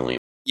emotionally.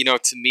 You know,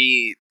 to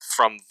me,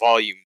 from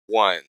Volume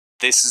 1,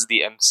 this is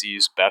the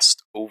MCU's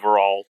best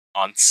overall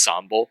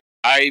ensemble.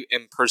 I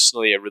am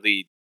personally a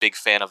really big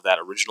fan of that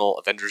original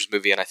Avengers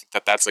movie, and I think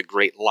that that's a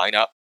great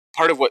lineup.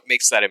 Part of what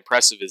makes that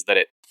impressive is that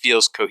it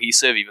feels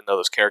cohesive, even though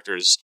those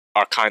characters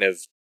are kind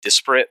of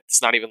disparate.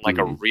 It's not even like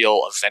a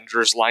real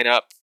Avengers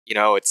lineup. You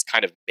know, it's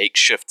kind of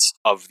makeshift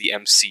of the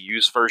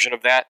MCU's version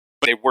of that,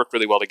 but they work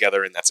really well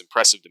together, and that's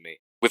impressive to me.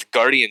 With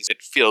Guardians,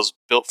 it feels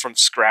built from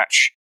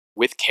scratch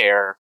with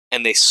care,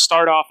 and they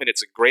start off and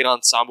it's a great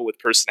ensemble with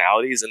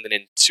personalities, and then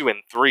in 2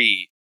 and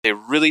 3, they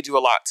really do a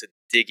lot to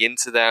dig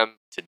into them,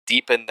 to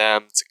deepen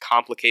them, to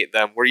complicate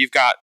them, where you've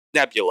got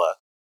Nebula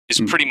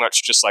is pretty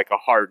much just like a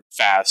hard,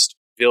 fast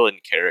villain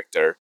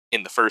character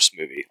in the first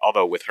movie,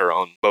 although with her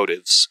own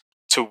motives,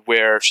 to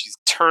where she's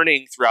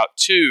turning throughout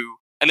 2,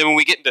 and then when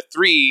we get into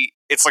 3,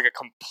 it's like a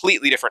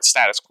completely different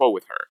status quo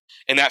with her.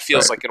 And that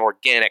feels like an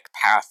organic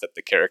path that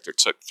the character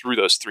took through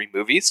those 3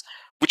 movies,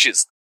 which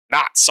is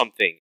not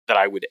something that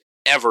I would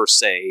ever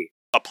say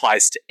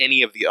applies to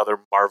any of the other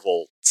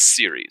Marvel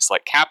series.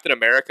 Like, Captain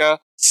America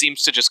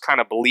seems to just kind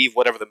of believe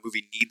whatever the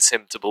movie needs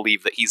him to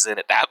believe that he's in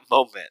at that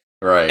moment.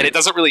 Right. And it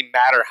doesn't really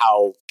matter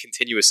how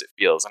continuous it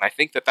feels. And I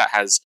think that that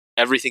has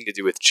everything to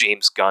do with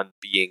James Gunn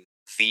being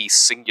the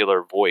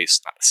singular voice,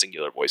 not the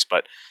singular voice,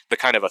 but the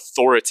kind of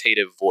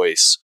authoritative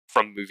voice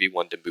from movie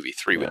 1 to movie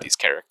 3 with these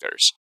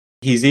characters.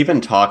 He's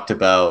even talked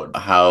about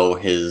how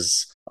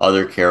his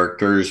other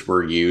characters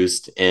were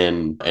used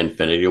in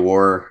Infinity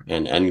War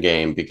and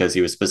Endgame, because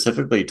he was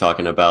specifically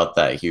talking about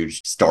that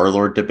huge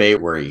Star-Lord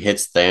debate where he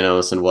hits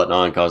Thanos and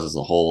whatnot and causes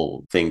the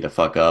whole thing to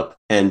fuck up.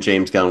 And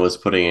James Gunn was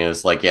putting it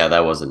as like, yeah,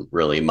 that wasn't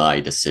really my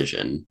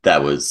decision.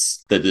 That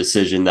was the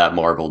decision that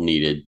Marvel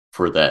needed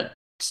for that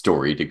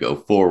story to go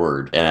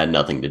forward and had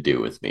nothing to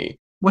do with me.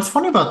 What's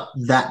funny about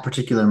that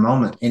particular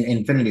moment in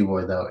Infinity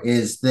War, though,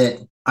 is that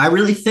I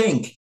really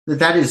think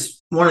that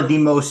is one of the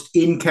most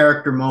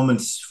in-character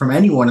moments from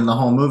anyone in the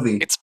whole movie.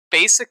 It's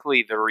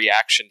basically the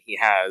reaction he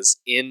has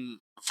in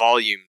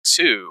Volume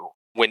 2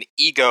 when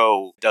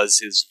Ego does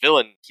his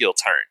villain heel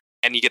turn.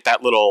 And you get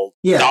that little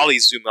dolly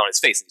zoom on his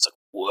face, and he's like,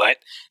 what?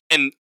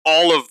 And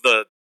all of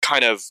the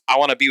kind of, I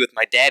want to be with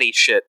my daddy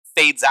shit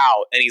fades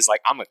out, and he's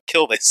like, I'm going to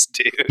kill this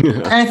dude.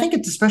 And I think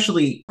it's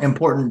especially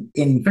important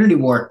in Infinity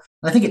War.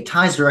 I think it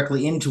ties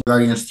directly into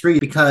Guardians 3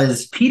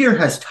 because Peter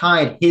has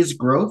tied his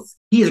growth.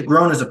 He has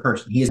grown as a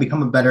person. He has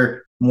become a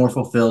better, more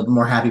fulfilled,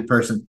 more happy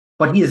person.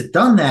 But he has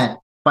done that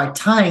by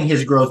tying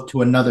his growth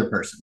to another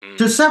person,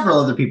 to several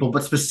other people,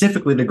 but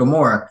specifically to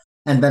Gamora.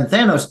 And then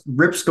Thanos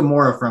rips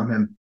Gamora from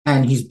him,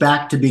 and he's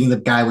back to being the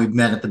guy we've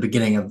met at the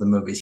beginning of the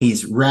movies.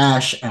 He's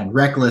rash and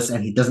reckless,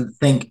 and he doesn't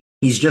think.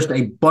 He's just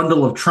a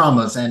bundle of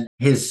traumas, and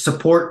his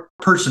support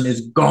person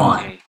is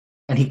gone,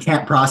 and he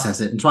can't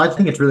process it. And so I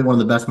think it's really one of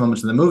the best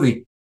moments in the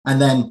movie.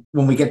 And then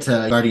when we get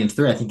to Guardians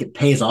 3, I think it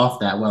pays off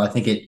that well. I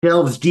think it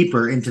delves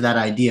deeper into that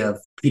idea of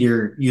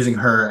Peter using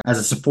her as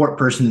a support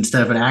person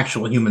instead of an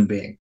actual human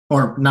being.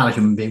 Or not a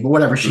human being, but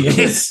whatever she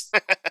is.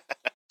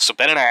 So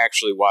Ben and I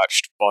actually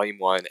watched Volume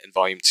 1 and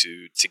Volume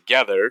 2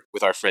 together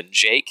with our friend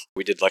Jake.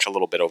 We did like a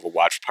little bit of a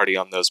watch party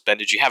on those. Ben,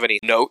 did you have any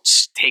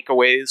notes,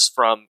 takeaways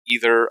from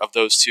either of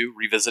those two,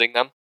 revisiting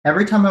them?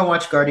 Every time I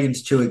watch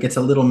Guardians 2, it gets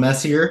a little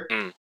messier.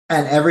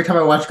 And every time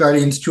I watch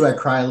Guardians 2, I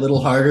cry a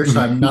little harder, so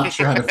I'm not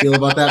sure how to feel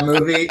about that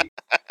movie.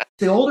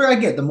 The older I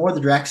get, the more the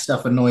Drax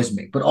stuff annoys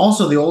me. But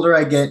also, the older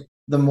I get,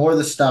 the more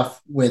the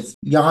stuff with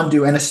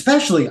Yondu, and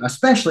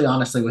especially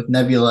honestly with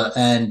Nebula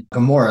and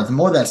Gamora, the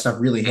more that stuff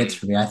really hits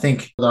for me. I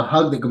think the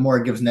hug that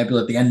Gamora gives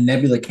Nebula at the end,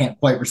 Nebula can't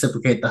quite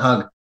reciprocate the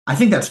hug. I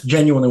think that's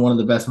genuinely one of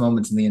the best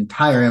moments in the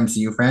entire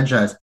MCU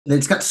franchise.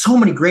 It's got so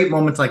many great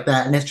moments like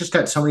that, and it's just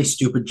got so many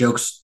stupid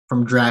jokes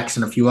from Drax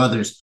and a few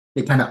others.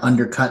 They kind of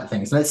undercut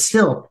things. And it's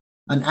still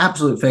an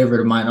absolute favorite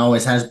of mine,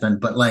 always has been.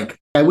 But like,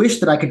 I wish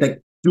that I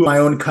could do my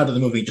own cut of the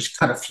movie, just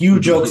cut a few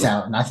jokes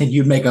out, and I think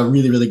you'd make a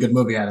really, really good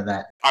movie out of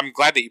that. I'm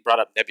glad that you brought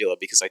up Nebula,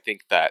 because I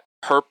think that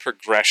her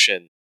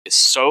progression is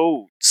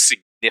so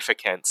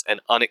significant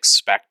and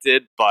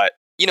unexpected, but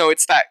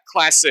it's that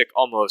classic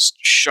almost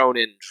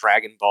shonen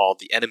Dragon Ball,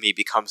 the enemy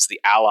becomes the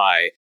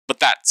ally, but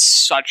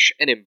that's such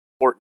an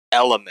important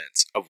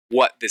element of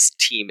what this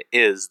team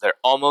is. They're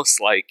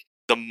almost like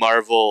the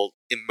Marvel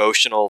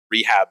emotional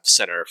rehab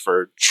center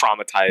for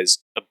traumatized,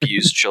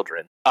 abused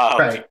children.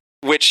 Right.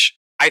 Which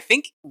I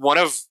think one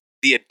of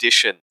the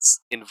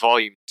additions in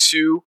Volume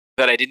 2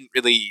 that I didn't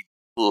really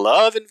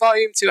love in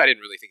Volume 2, I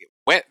didn't really think it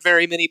went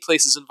very many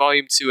places in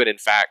Volume 2, and in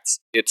fact,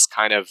 it's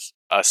kind of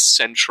a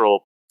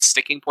central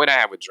sticking point I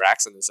have with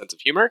Drax in the sense of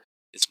humor,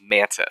 is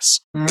Mantis.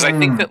 Because I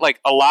think that like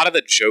a lot of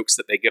the jokes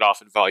that they get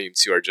off in Volume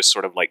 2 are just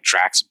sort of like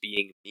Drax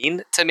being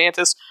mean to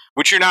Mantis,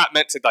 which you're not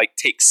meant to like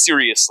take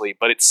seriously,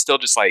 but it's still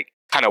just like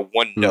kind of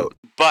one note.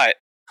 But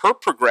her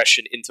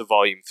progression into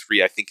Volume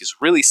 3 I think is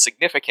really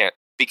significant,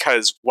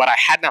 because what I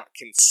had not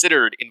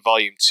considered in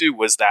Volume 2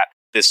 was that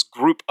this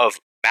group of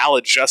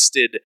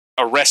maladjusted,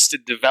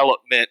 arrested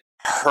development,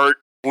 hurt,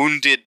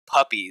 wounded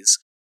puppies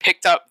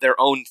picked up their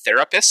own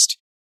therapist.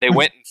 They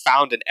went and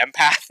found an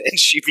empath, and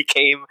she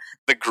became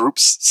the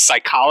group's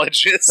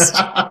psychologist.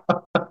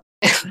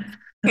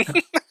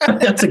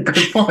 That's a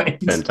good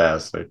point.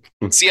 Fantastic.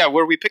 So yeah,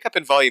 where we pick up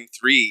in Volume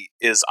 3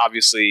 is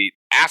obviously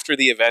after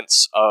the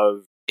events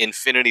of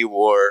Infinity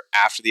War,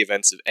 after the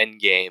events of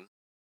Endgame.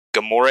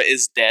 Gamora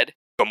is dead.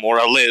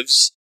 Gamora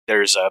lives.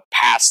 There's a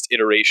past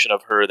iteration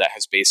of her that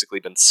has basically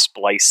been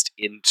spliced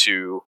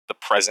into the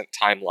present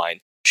timeline.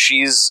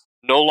 She's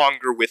no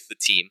longer with the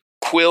team.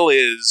 Quill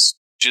is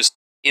just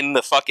in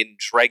the fucking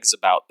dregs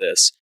about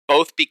this,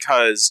 both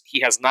because he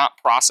has not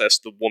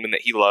processed the woman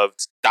that he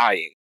loved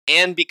dying,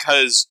 and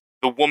because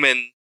the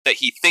woman that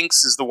he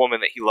thinks is the woman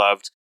that he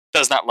loved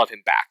does not love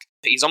him back.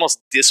 He's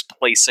almost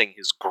displacing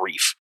his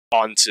grief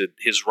onto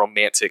his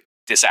romantic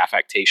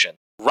disaffection.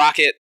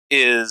 Rocket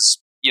is,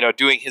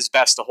 doing his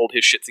best to hold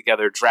his shit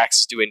together.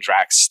 Drax is doing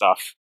Drax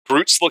stuff.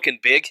 Groot's looking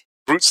big.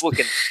 Groot's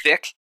looking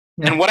thick.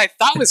 And what I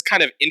thought was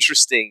kind of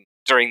interesting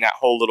during that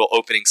whole little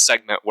opening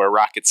segment where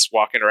Rocket's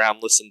walking around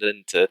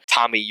listening to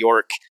Tommy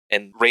York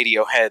and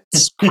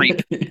Radiohead's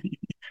Creep,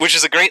 which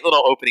is a great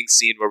little opening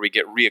scene where we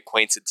get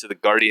reacquainted to the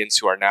Guardians,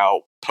 who are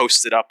now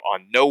posted up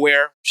on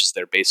Nowhere, which is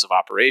their base of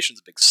operations,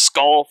 a big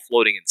skull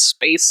floating in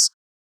space.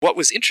 What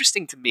was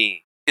interesting to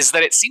me is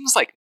that it seems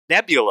like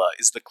Nebula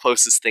is the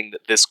closest thing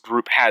that this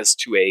group has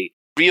to a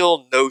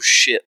real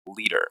no-shit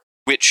leader,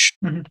 which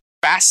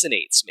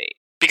fascinates me,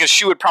 because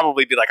she would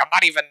probably be like, I'm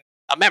not even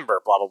a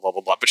member, blah, blah, blah,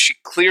 blah, blah. But she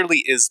clearly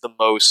is the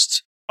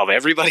most, of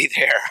everybody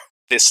there,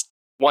 this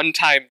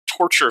one-time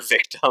torture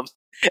victim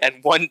and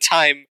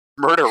one-time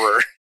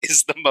murderer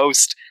is the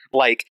most,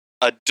 like,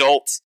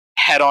 adult,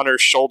 head on her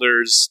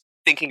shoulders,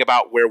 thinking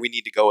about where we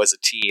need to go as a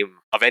team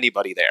of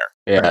anybody there.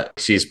 Yeah,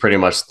 she's pretty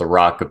much the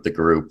Rock of the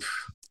group.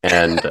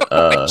 And,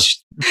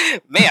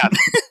 man.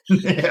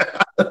 Yeah.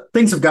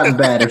 Things have gotten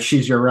bad if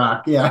she's your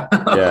Rock, yeah.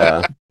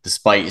 Yeah,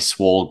 despite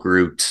Swole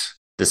Groot,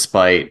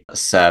 despite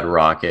Sad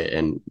Rocket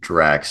and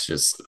Drax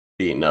just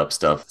beating up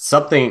stuff,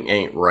 something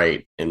ain't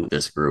right in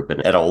this group,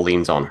 and it all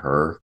leans on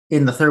her.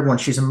 In the third one,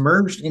 she's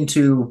emerged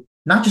into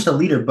not just a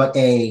leader, but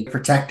a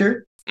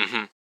protector.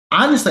 Mm-hmm.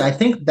 Honestly, I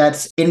think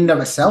that's in and of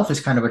itself is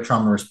kind of a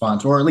trauma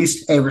response, or at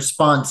least a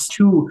response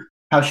to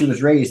how she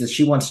was raised, that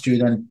she wants to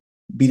then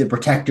be the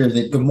protector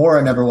that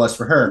Gamora never was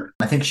for her.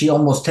 I think she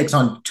almost takes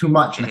on too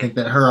much, and I think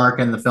that her arc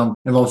in the film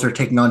involves her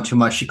taking on too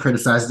much. She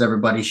criticizes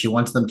everybody. She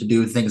wants them to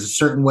do things a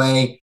certain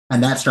way,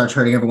 and that starts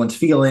hurting everyone's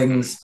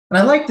feelings. And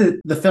I like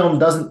that the film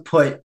doesn't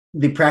put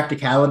the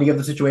practicality of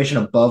the situation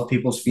above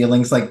people's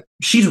feelings. Like,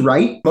 she's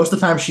right. Most of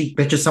the time she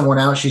bitches someone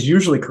out, she's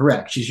usually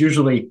correct. She's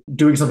usually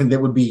doing something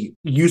that would be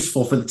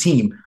useful for the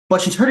team.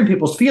 But she's hurting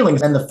people's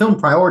feelings, and the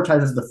film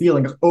prioritizes the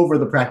feelings over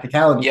the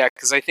practicality. Yeah,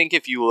 because I think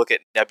if you look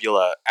at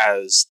Nebula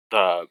as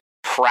the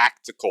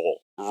practical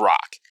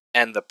Rock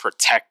and the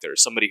protector,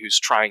 somebody who's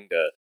trying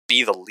to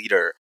be the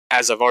leader,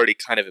 as I've already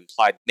kind of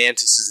implied,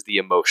 Mantis is the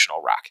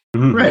emotional Rock.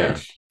 Mm-hmm. Right. Yeah.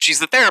 She's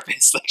the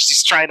therapist. Like,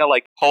 she's trying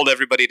to hold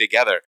everybody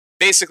together.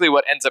 Basically,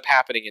 what ends up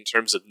happening in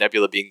terms of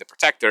Nebula being the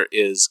protector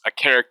is a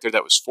character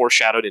that was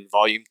foreshadowed in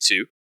Volume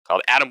 2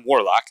 called Adam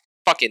Warlock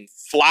fucking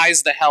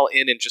flies the hell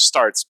in and just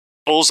starts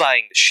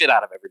bullseyeing the shit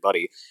out of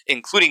everybody,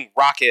 including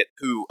Rocket,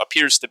 who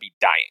appears to be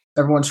dying.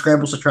 Everyone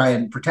scrambles to try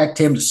and protect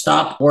him, to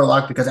stop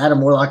Warlock, because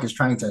Adam Warlock is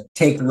trying to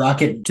take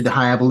Rocket to the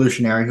High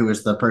Evolutionary, who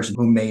is the person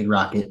who made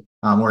Rocket,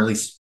 or at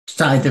least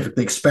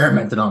scientifically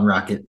experimented on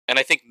Rocket. And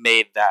I think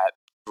made that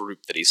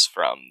group that he's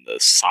from, the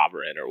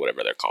Sovereign, or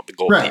whatever they're called, the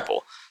Gold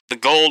people. The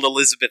Gold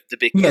Elizabeth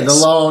Debickus. Yeah, the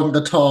long,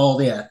 the tall,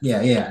 yeah,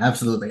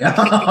 absolutely.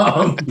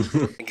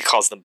 He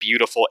calls them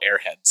beautiful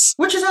airheads.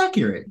 Which is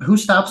accurate. Who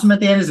stops him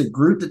at the end? Is it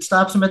Groot that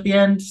stops him at the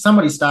end?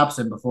 Somebody stops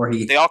him before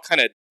he... They all kind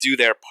of do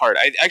their part.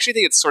 I actually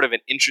think it's sort of an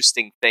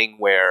interesting thing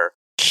where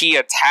he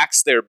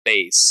attacks their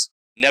base,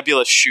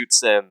 Nebula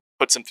shoots him,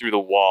 puts him through the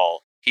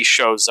wall, he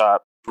shows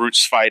up,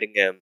 Groot's fighting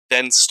him,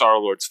 then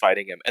Star-Lord's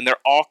fighting him, and they're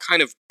all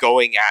kind of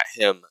going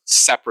at him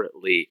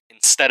separately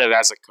instead of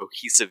as a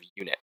cohesive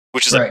unit,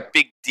 which is a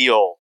big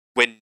deal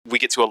when we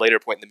get to a later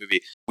point in the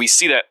movie. We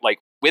see that,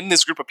 when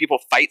this group of people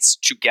fights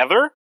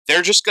together,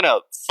 they're just going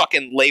to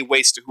fucking lay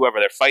waste to whoever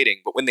they're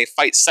fighting. But when they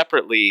fight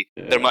separately,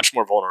 they're much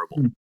more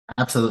vulnerable.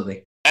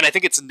 Absolutely. And I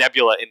think it's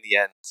Nebula in the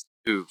end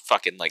who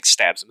fucking like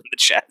stabs him in the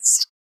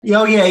chest.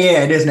 Oh, yeah,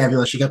 it is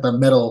Nebula. She got the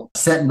metal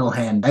Sentinel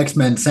hand,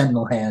 X-Men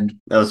Sentinel hand.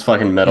 That was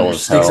fucking metal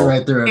as hell. Sticks it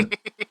right through him.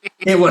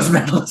 It was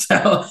metal as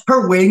hell.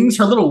 Her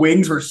little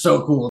wings were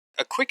so cool.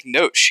 A quick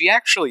note, she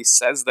actually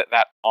says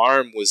that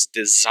arm was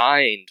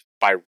designed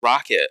by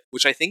Rocket,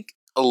 which I think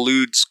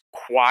alludes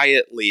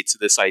quietly to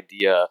this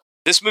idea.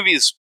 This movie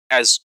is,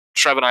 as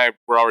Trev and I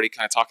were already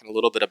kind of talking a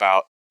little bit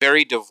about,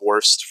 very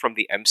divorced from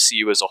the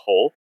MCU as a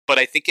whole, but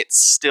I think it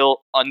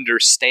still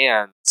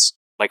understands,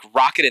 like,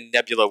 Rocket and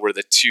Nebula were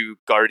the two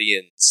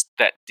Guardians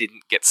that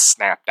didn't get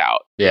snapped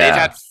out. Yeah.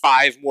 They've had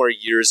 5 more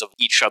years of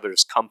each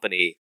other's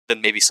company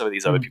than maybe some of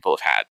these other people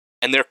have had.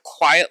 And they're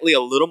quietly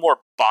a little more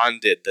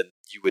bonded than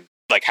you would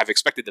like have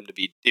expected them to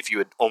be if you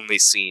had only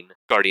seen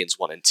Guardians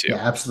 1 and 2. Yeah,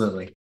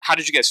 absolutely. How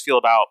did you guys feel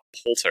about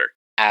Poulter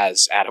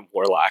as Adam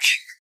Warlock?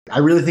 I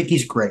really think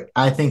he's great.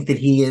 I think that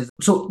he is...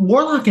 So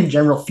Warlock in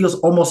general feels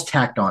almost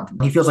tacked on.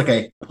 He feels like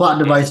a plot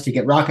device to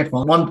get Rocket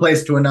from one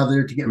place to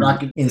another, to get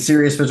Rocket in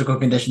serious physical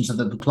condition so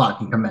that the plot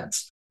can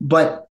commence.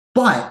 But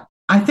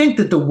I think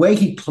that the way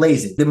he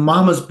plays it, the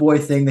mama's boy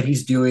thing that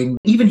he's doing,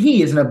 even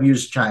he is an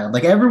abused child.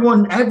 Like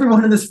everyone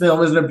in this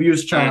film is an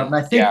abused child. And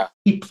I think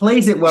he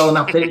plays it well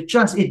enough that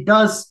it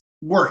does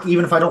work,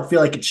 even if I don't feel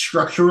like it's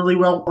structurally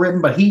well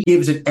written, but he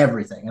gives it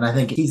everything. And I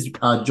think he's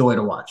a joy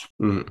to watch.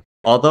 Mm.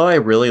 Although I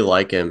really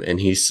like him and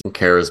he's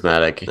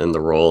charismatic in the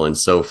role and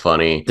so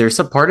funny, there's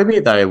a part of me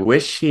that I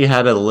wish he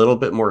had a little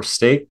bit more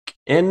stake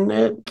in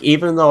it.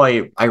 Even though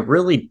I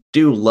really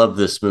do love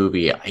this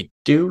movie, I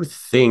do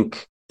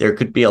think there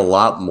could be a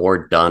lot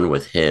more done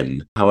with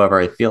him.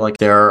 However, I feel like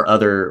there are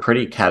other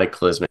pretty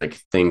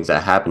cataclysmic things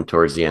that happen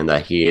towards the end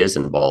that he is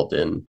involved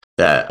in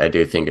that I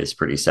do think is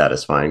pretty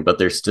satisfying. But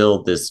there's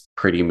still this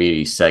pretty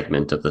meaty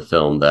segment of the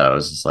film that I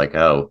was just like,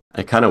 oh,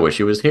 I kind of wish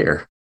he was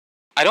here.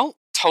 I don't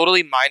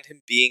totally mind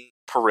him being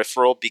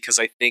peripheral because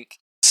I think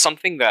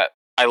something that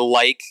I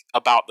like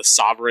about the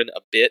Sovereign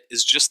a bit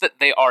is just that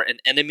they are an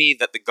enemy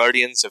that the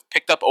Guardians have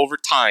picked up over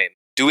time,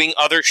 doing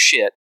other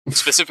shit,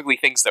 specifically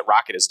things that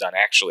Rocket has done,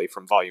 actually,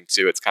 from Volume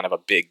 2. It's kind of a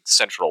big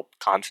central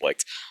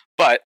conflict.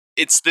 But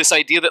it's this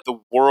idea that the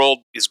world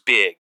is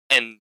big,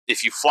 and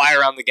if you fly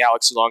around the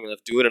galaxy long enough,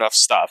 doing enough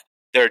stuff,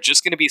 there are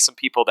just going to be some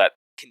people that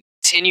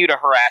continue to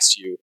harass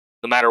you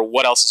no matter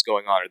what else is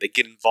going on, or they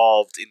get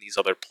involved in these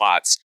other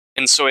plots.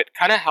 And so it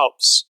kind of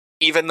helps,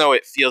 even though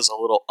it feels a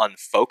little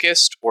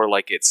unfocused or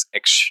like it's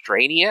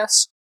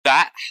extraneous,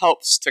 that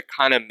helps to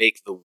kind of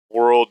make the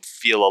world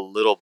feel a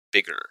little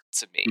bigger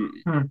to me,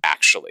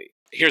 actually.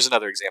 Here's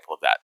another example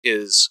of that,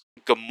 is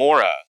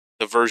Gamora,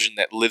 the version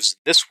that lives in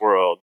this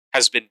world,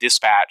 has been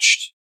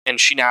dispatched, and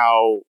she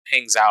now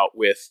hangs out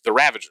with the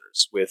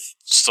Ravagers, with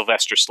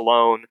Sylvester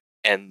Stallone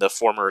and the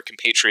former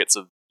compatriots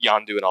of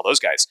Yondu and all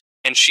those guys.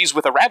 And she's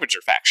with a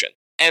Ravager faction.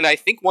 And I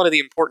think one of the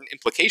important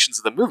implications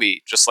of the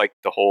movie, just like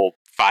the whole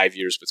 5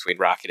 years between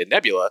Rocket and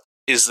Nebula,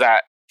 is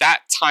that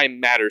time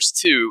matters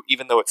too,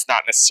 even though it's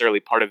not necessarily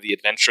part of the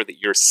adventure that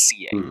you're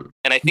seeing.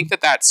 And I think that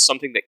that's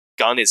something that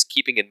Gunn is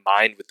keeping in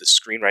mind with the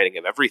screenwriting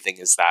of everything,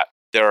 is that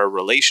there are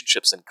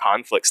relationships and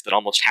conflicts that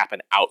almost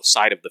happen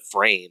outside of the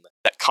frame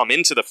that come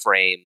into the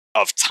frame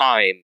of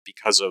time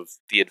because of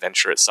the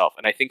adventure itself.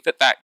 And I think that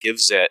that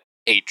gives it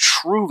a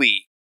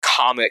truly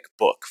comic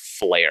book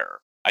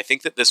flair. I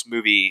think that this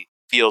movie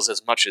feels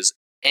as much as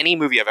any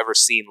movie I've ever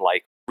seen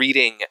like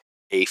reading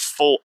a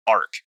full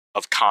arc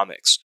of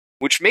comics,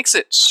 which makes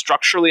it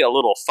structurally a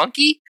little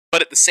funky,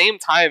 but at the same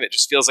time, it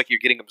just feels like you're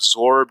getting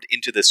absorbed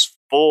into this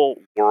full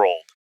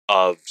world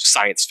of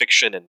science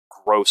fiction and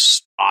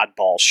gross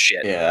oddball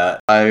shit. Yeah,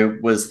 I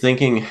was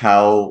thinking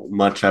how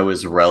much I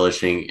was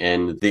relishing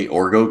in the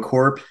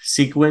OrgoCorp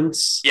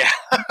sequence. Yeah.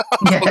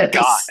 Yes. Oh,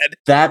 God.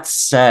 That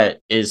set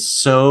is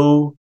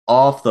so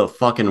off the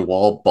fucking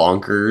wall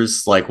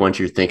bonkers, like once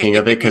you're thinking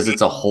of it, because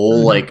it's a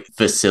whole like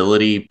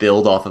facility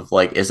built off of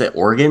like, is it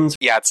organs?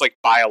 Yeah, it's like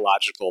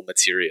biological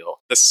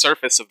material. The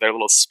surface of their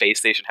little space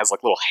station has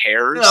like little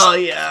hairs. Oh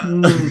yeah.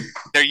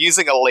 They're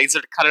using a laser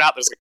to cut it out.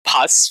 There's like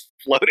pus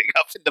floating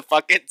up into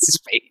fucking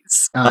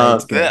space.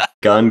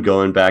 Gunn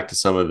going back to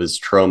some of his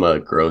trauma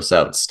gross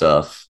out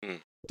stuff.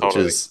 Which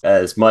is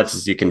as much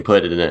as you can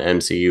put in an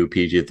MCU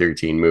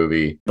PG-13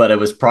 movie. But it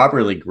was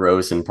properly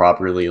gross and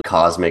properly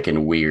cosmic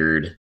and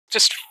weird.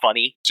 Just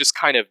funny, just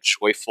kind of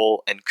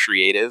joyful and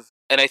creative.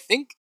 And I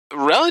think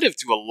relative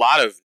to a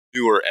lot of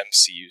newer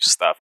MCU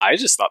stuff, I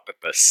just thought that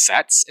the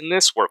sets in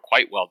this were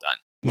quite well done.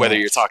 Whether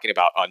you're talking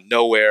about on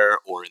Nowhere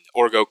or in the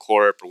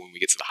OrgoCorp or when we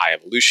get to the High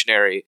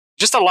Evolutionary,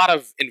 just a lot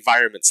of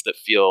environments that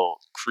feel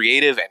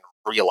creative and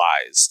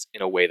realized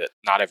in a way that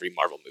not every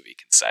Marvel movie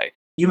can say.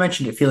 You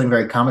mentioned it feeling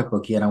very comic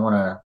booky, and I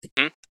want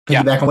to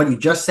piggyback on what you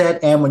just said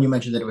and when you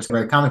mentioned that it was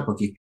very comic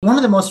booky. One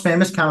of the most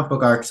famous comic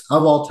book arcs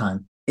of all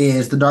time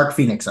is the Dark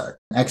Phoenix arc.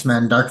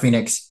 X-Men, Dark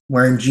Phoenix,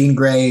 wherein Jean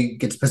Grey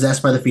gets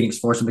possessed by the Phoenix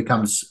Force and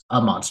becomes a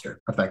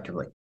monster,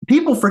 effectively.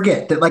 People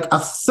forget that like a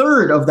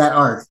third of that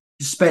arc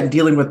is spent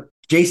dealing with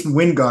Jason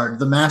Wingard,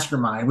 the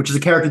mastermind, which is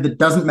a character that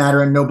doesn't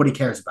matter and nobody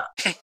cares about.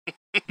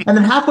 And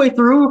then halfway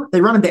through,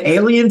 they run into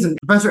aliens and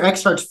Professor X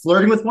starts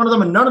flirting with one of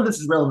them, and none of this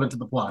is relevant to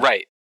the plot.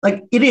 Right.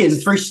 Like,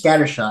 it's very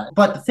scattershot.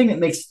 But the thing that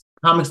makes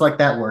comics like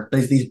that work,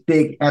 there's these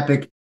big,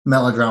 epic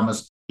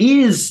melodramas,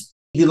 is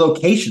the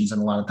locations in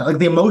a lot of times. Like,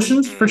 the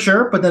emotions, for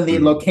sure, but then the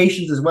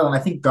locations as well. And I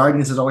think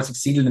Guardians has always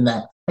succeeded in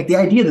that. Like, the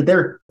idea that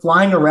they're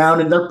flying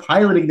around and they're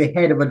piloting the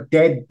head of a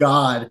dead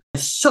god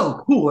is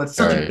so cool. It's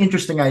such an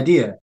interesting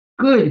idea.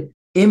 Good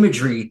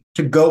imagery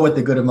to go with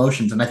the good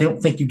emotions, and I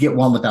don't think you get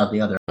one without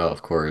the other. Oh,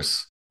 of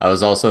course. I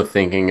was also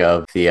thinking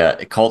of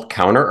the called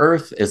Counter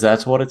Earth. Is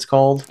that what it's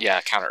called? Yeah,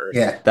 Counter Earth.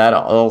 Yeah. That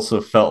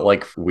also felt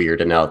like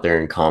weird and out there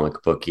and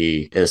comic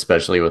booky,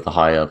 especially with the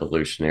High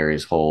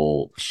Evolutionaries'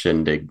 whole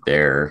shindig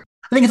there.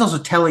 I think it's also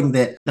telling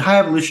that the High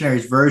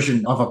Evolutionaries'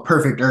 version of a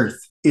perfect Earth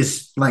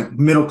is like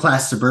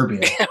middle-class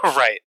suburbia.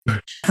 Right.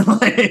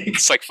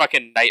 It's like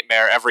fucking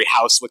Nightmare. Every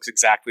house looks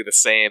exactly the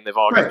same. They've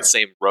all got the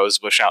same rose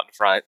bush out in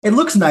front. It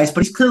looks nice,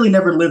 but he's clearly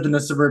never lived in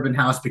a suburban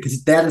house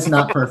because that is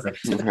not perfect.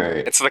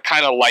 Right. It's the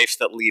kind of life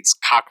that leads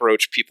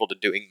cockroach people to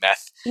doing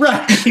meth.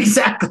 Right,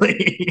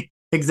 exactly.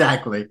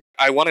 Exactly.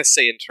 I want to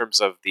say in terms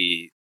of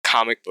the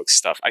comic book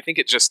stuff, I think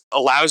it just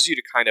allows you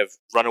to kind of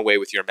run away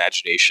with your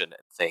imagination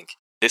and think,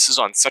 this is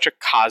on such a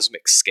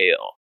cosmic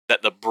scale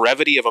that the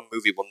brevity of a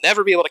movie will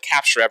never be able to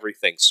capture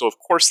everything. So, of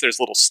course, there's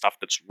little stuff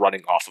that's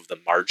running off of the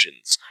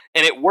margins.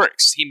 And it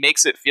works. He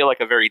makes it feel like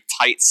a very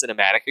tight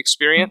cinematic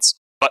experience.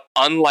 But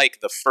unlike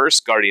the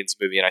first Guardians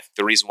movie, and I think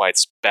the reason why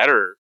it's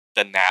better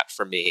than that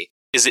for me,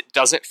 is it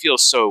doesn't feel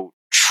so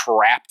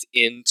trapped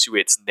into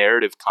its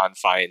narrative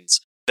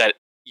confines that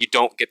you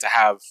don't get to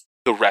have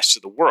the rest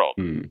of the world.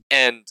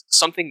 And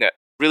something that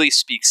really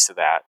speaks to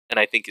that, and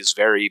I think is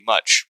very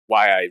much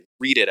why I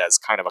read it as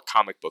kind of a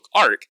comic book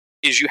arc,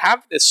 is you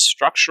have this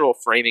structural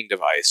framing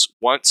device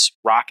once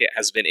Rocket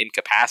has been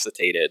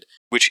incapacitated,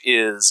 which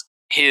is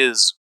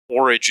his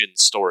origin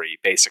story,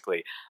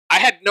 basically. I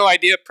had no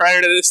idea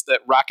prior to this that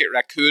Rocket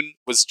Raccoon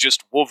was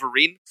just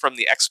Wolverine from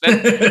the X-Men,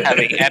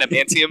 having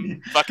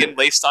adamantium fucking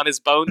laced on his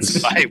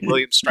bones by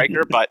William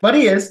Stryker, but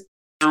he is.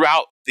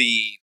 Throughout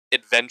the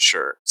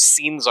adventure,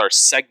 scenes are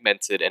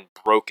segmented and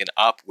broken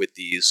up with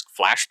these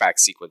flashback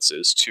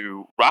sequences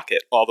to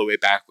Rocket all the way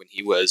back when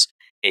he was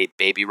a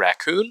baby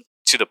raccoon,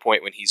 to the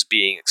point when he's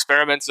being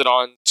experimented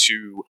on,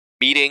 to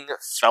meeting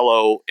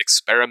fellow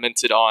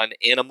experimented on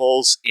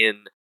animals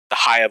in the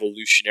High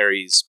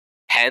Evolutionaries'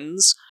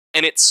 pens.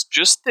 And it's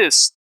just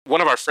this, one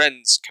of our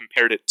friends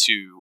compared it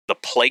to The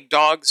Plague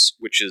Dogs,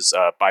 which is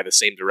by the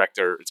same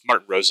director, it's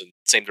Martin Rosen,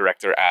 same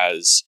director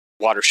as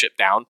Watership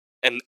Down.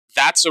 And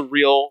that's a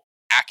real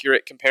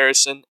accurate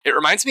comparison. It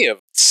reminds me of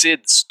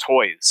Sid's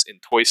toys in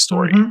Toy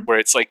Story, where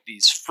it's like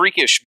these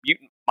freakish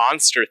mutant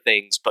monster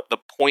things, but the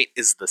point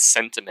is the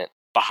sentiment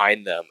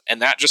behind them.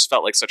 And that just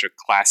felt like such a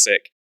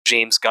classic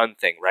James Gunn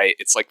thing, right?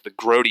 It's like the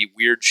grody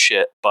weird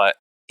shit, but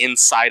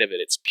inside of it,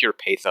 it's pure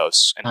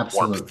pathos and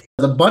warmth.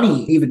 The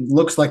bunny even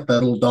looks like the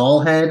little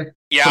doll head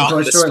from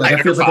Toy Story. Like,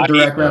 it feels like a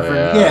direct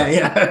reference.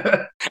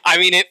 Yeah. I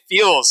mean, it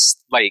feels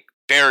like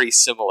very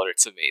similar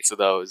to me, to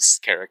those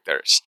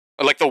characters.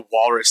 Like the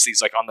walrus,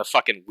 he's like on the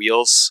fucking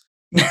wheels.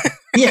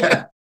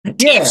 Yeah.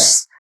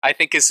 Teefs, I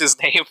think is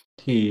his name.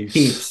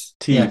 Teefs.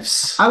 Yeah.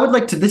 I would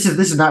like to, this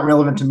is not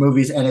relevant to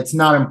movies and it's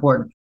not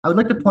important. I would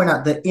like to point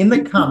out that in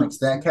the comics,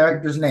 that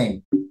character's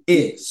name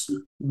is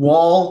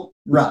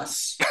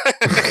Walrus.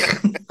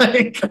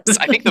 I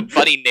think the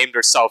bunny named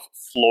herself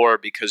Floor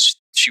because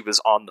she was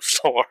on the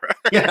floor.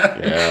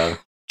 Yeah.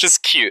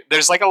 Just cute.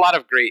 There's like a lot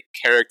of great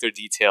character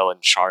detail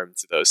and charm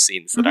to those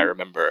scenes that I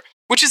remember,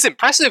 which is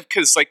impressive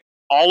because like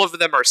all of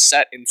them are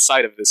set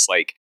inside of this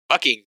like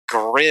fucking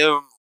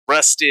grim,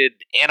 rusted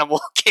animal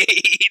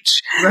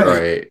cage.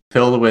 Right.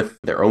 Filled with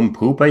their own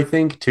poop, I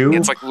think, too.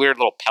 It's like weird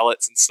little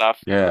pellets and stuff.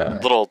 Yeah.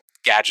 Little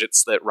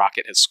gadgets that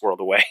Rocket has squirreled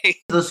away.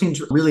 Those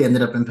scenes really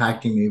ended up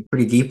impacting me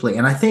pretty deeply.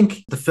 And I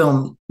think the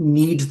film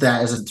needs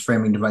that as its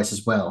framing device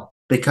as well,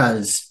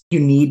 because you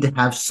need to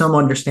have some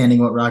understanding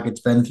what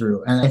Rocket's been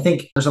through. And I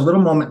think there's a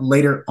little moment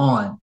later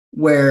on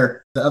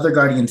where the other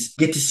Guardians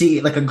get to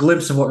see like a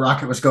glimpse of what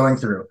Rocket was going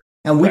through.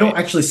 And we don't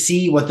actually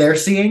see what they're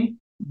seeing,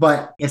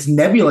 but it's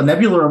Nebula.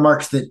 Nebula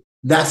remarks that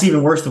that's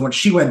even worse than what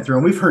she went through.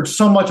 And we've heard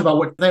so much about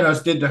what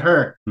Thanos did to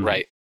her.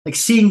 Right. Like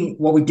seeing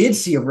what we did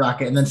see of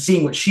Rocket and then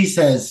seeing what she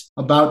says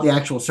about the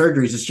actual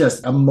surgeries is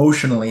just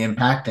emotionally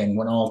impacting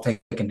when all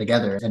taken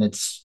together. And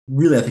it's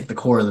really, I think, the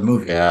core of the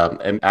movie. Yeah,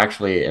 and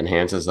actually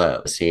enhances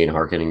that scene,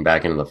 harkening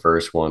back into the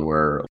first one,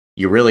 where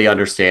you really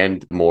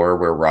understand more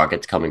where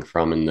Rocket's coming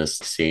from in this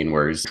scene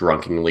where he's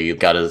drunkenly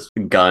got his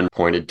gun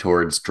pointed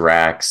towards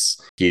Drax.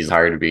 He's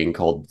tired of being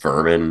called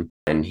vermin.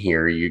 And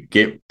here you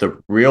get the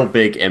real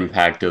big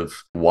impact of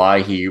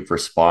why he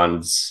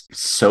responds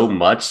so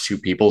much to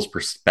people's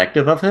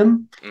perspective of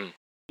him.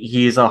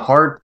 He's a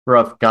hard,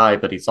 rough guy,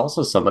 but he's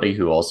also somebody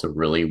who also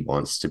really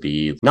wants to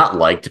be not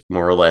liked,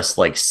 more or less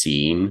like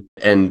seen.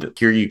 And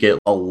here you get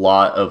a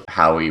lot of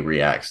how he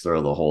reacts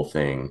through the whole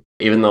thing.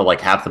 Even though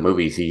like half the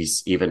movies,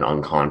 he's even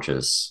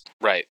unconscious.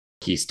 Right.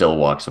 he still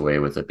walks away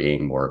with it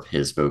being more of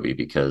his movie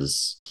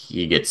because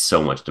he gets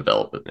so much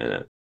development in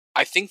it.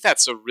 I think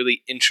that's a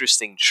really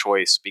interesting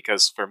choice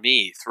because for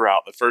me,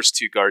 throughout the first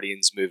two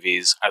Guardians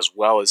movies, as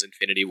well as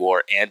Infinity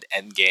War and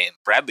Endgame,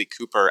 Bradley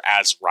Cooper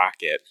as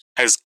Rocket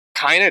has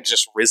kind of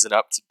just risen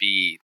up to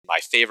be my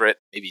favorite,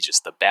 maybe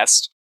just the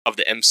best of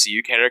the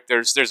MCU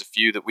characters. There's a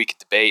few that we could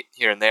debate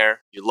here and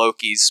there. Your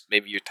Lokis,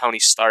 maybe your Tony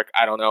Stark,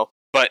 I don't know.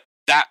 But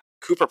that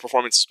Cooper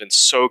performance has been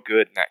so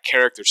good, and that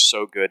character's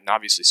so good, and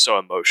obviously so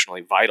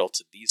emotionally vital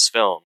to these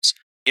films.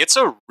 It's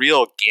a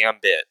real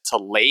gambit to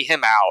lay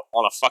him out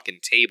on a fucking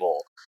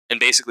table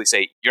and basically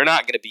say, you're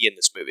not going to be in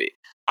this movie.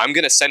 I'm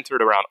going to center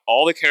it around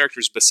all the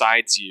characters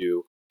besides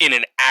you in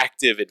an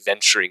active,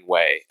 adventuring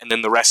way. And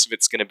then the rest of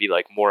it's going to be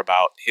like more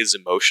about his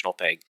emotional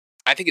thing.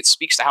 I think it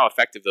speaks to how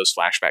effective those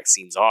flashback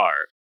scenes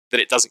are, that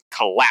it doesn't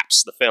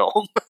collapse the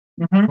film.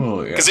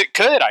 Because it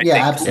could, I think,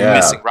 absolutely.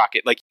 Missing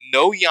Rocket. Like,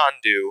 no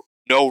Yondu,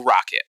 no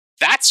Rocket.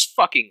 That's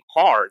fucking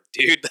hard,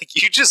 dude.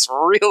 Like, you just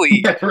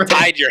really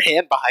tied your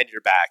hand behind your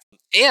back.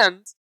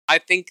 And I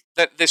think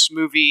that this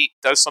movie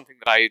does something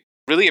that I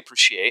really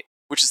appreciate,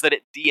 which is that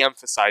it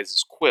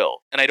de-emphasizes Quill.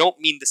 And I don't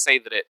mean to say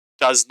that it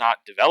does not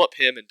develop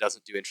him and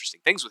doesn't do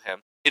interesting things with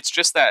him. It's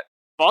just that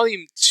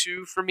Volume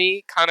 2, for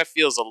me, kind of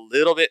feels a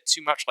little bit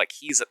too much like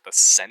he's at the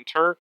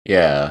center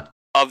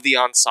of the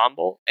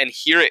ensemble. And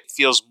here it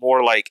feels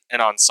more like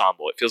an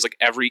ensemble. It feels like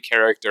every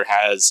character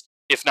has,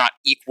 if not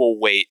equal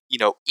weight,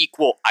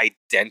 equal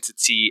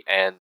identity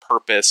and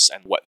purpose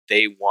and what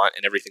they want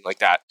and everything like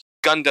that.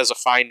 Gunn does a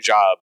fine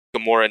job,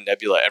 Gamora and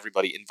Nebula,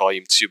 everybody in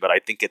Volume 2, but I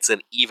think it's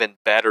an even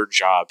better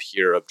job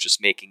here of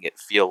just making it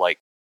feel like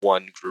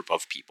one group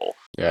of people.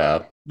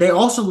 Yeah. They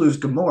also lose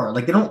Gamora.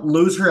 Like, they don't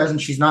lose her as in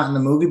she's not in the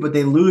movie, but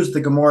they lose the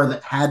Gamora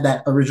that had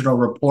that original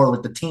rapport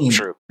with the team.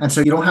 True. And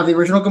so you don't have the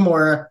original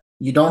Gamora,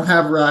 you don't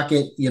have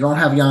Rocket, you don't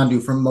have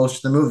Yondu for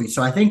most of the movie.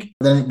 So I think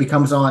then it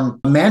becomes on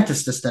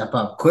Mantis to step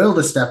up, Quill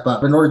to step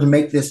up in order to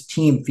make this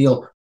team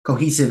feel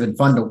cohesive and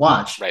fun to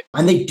watch. Right.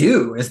 And they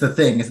do, is the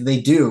thing, is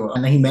they do.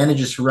 And he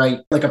manages to write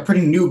like a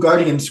pretty new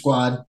Guardian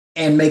squad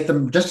and make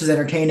them just as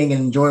entertaining and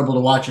enjoyable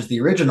to watch as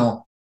the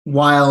original,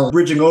 while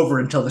bridging over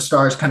until the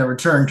stars kind of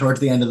return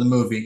towards the end of the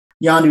movie.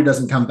 Yondu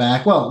doesn't come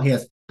back. Well, he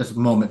has this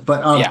moment,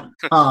 but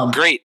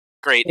great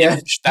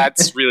image.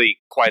 That's really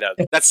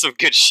that's some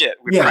good shit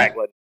with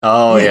Kraglin.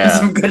 Oh yeah,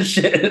 some good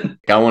shit.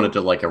 I wanted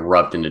to like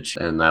erupt in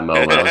that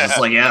moment. I was just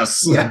like,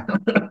 yes. Yeah.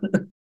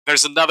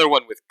 There's another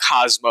one with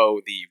Cosmo,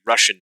 the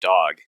Russian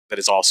dog, that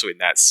is also in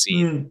that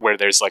scene where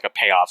there's like a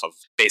payoff of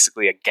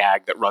basically a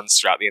gag that runs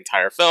throughout the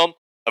entire film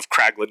of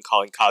Kraglin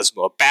calling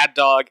Cosmo a bad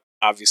dog.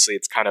 Obviously,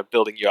 it's kind of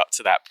building you up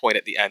to that point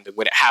at the end, and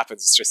when it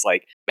happens, it's just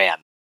like, man,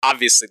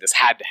 obviously this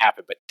had to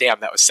happen, but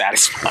damn, that was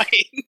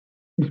satisfying.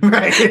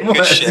 Right, it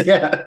was,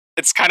 yeah.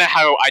 It's kind of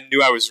how I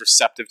knew I was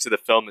receptive to the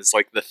film, is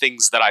like the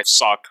things that I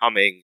saw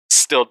coming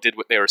still did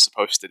what they were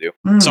supposed to do.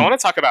 So I want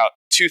to talk about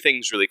two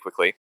things really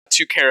quickly.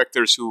 Two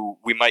characters who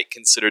we might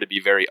consider to be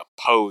very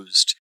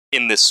opposed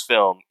in this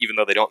film, even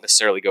though they don't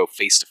necessarily go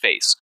face to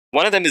face.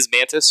 One of them is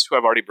Mantis, who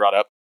I've already brought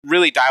up,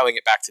 really dialing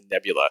it back to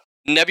Nebula.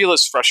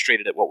 Nebula's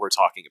frustrated at what we're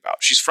talking about.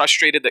 She's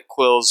frustrated that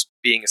Quill's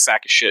being a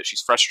sack of shit.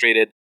 She's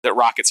frustrated that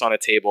Rocket's on a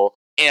table.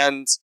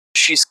 And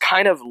she's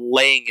kind of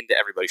laying into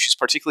everybody. She's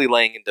particularly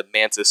laying into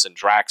Mantis and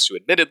Drax, who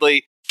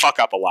admittedly fuck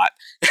up a lot.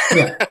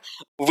 Yeah.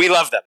 We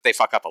love them. They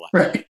fuck up a lot.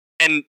 Right.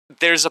 And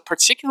there's a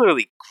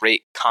particularly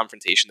great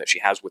confrontation that she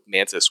has with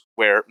Mantis,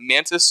 where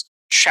Mantis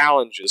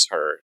challenges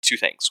her two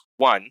things.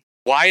 One,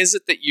 why is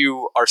it that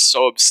you are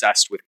so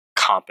obsessed with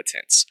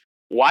competence?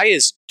 Why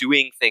is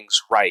doing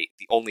things right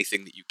the only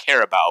thing that you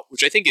care about?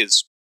 Which I think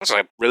is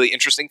a really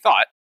interesting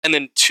thought. And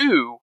then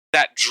two,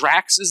 that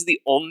Drax is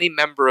the only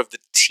member of the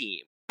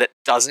team that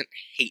doesn't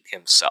hate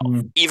himself,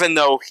 even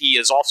though he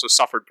has also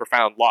suffered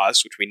profound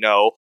loss, which we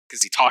know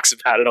because he talks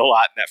about it a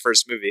lot in that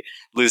first movie,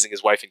 losing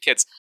his wife and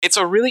kids. It's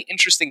a really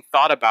interesting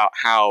thought about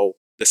how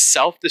the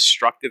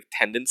self-destructive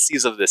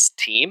tendencies of this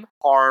team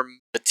harm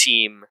the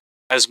team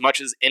as much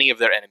as any of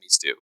their enemies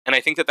do. And I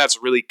think that that's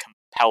really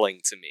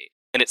compelling to me.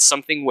 And it's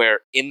something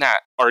where in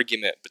that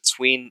argument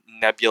between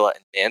Nebula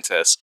and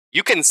Mantis,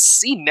 you can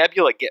see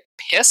Nebula get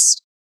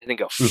pissed and then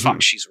go,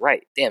 fuck, she's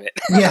right. Damn it.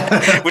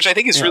 Yeah. Which I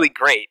think is really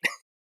great.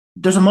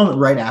 There's a moment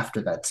right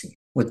after that scene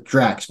with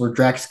Drax, where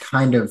Drax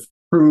kind of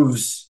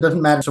proves it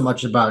doesn't matter so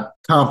much about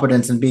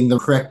competence and being the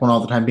correct one all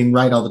the time, being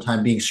right all the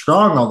time, being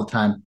strong all the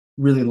time.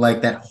 Really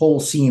like that whole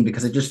scene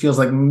because it just feels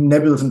like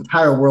Nebula's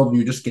entire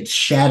worldview just gets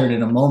shattered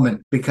in a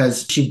moment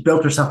because she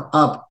built herself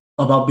up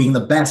about being the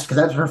best because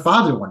that's what her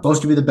father wanted.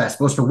 Supposed to be the best,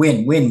 supposed to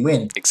win.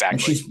 Exactly.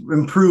 And she's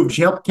improved.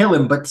 She helped kill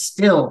him, but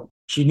still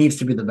she needs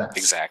to be the best.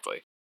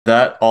 Exactly.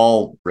 That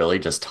all really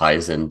just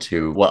ties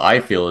into what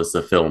I feel is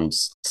the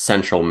film's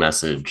central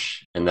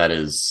message, and that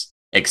is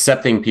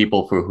accepting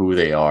people for who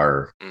they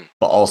are,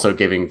 but also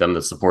giving them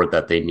the support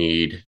that they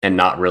need and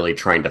not really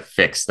trying to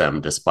fix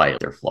them despite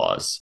their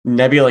flaws.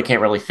 Nebula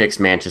can't really fix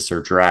Mantis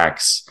or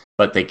Drax,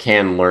 but they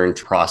can learn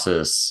to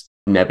process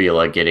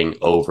Nebula getting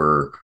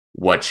over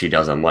what she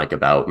doesn't like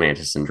about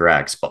Mantis and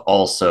Drax, but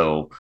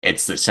also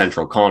it's the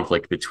central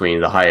conflict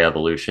between the High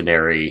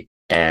Evolutionary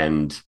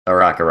and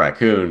Araka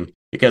Raccoon,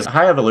 because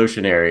High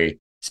Evolutionary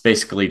is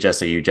basically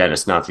just a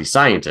eugenist Nazi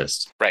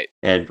scientist. Right.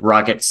 And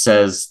Rocket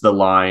says the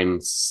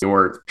lines, you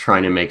weren't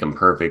trying to make them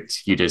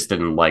perfect, you just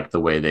didn't like the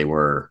way they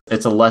were.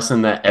 It's a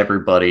lesson that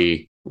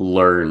everybody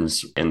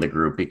learns in the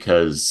group,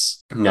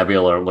 because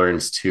Nebula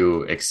learns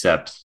to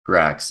accept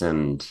Drax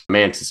and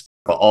Mantis,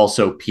 but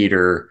also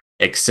Peter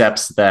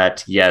accepts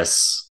that,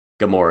 yes,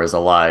 Gamora is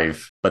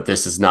alive, but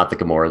this is not the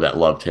Gamora that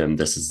loved him.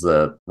 This is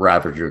the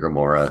Ravager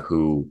Gamora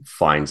who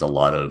finds a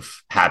lot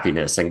of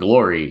happiness and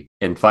glory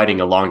in fighting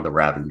along the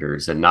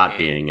Ravengers and not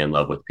being in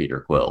love with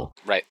Peter Quill.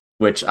 Right.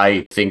 Which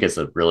I think is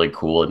a really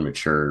cool and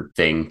mature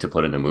thing to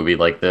put in a movie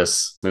like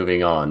this.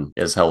 Moving on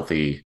is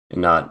healthy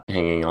and not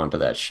hanging on to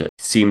that shit.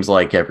 Seems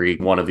like every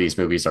one of these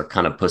movies are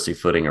kind of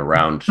pussyfooting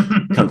around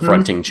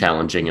confronting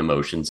challenging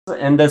emotions.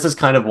 And this is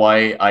kind of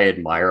why I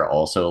admire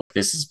also,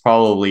 this is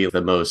probably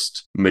the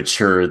most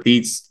mature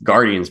these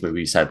Guardians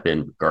movies have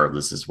been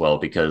regardless as well,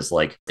 because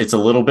like it's a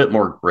little bit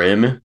more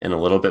grim and a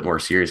little bit more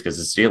serious because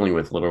it's dealing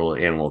with literal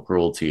animal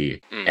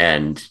cruelty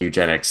and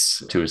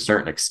eugenics to a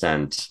certain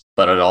extent.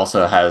 But it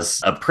also has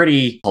a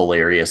pretty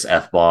hilarious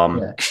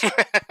F-bomb.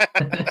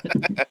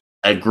 Yeah.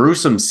 A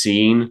gruesome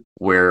scene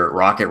where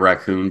Rocket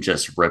Raccoon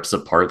just rips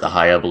apart the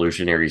High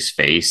Evolutionary's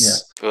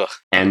face,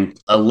 and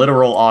a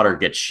literal otter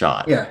gets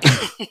shot. Yeah.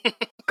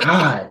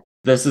 God.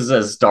 This is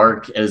as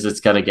dark as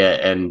it's going to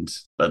get,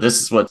 but this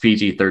is what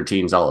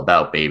PG-13 is all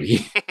about,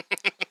 baby.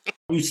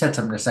 You said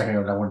something a second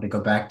ago that I wanted to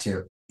go back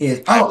to.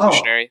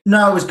 Evolutionary?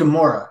 No, it was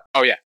Gamora.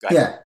 Oh, yeah. Go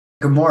ahead.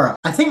 Yeah, Gamora.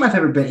 I think my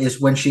favorite bit is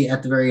when she,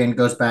 at the very end,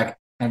 goes back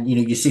and,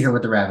 you see her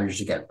with the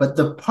Ravagers again. But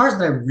the part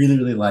that I really,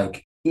 really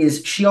like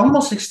is she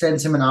almost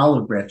extends him an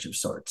olive branch of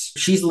sorts.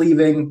 She's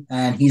leaving,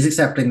 and he's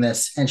accepting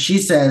this, and she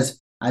says,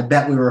 I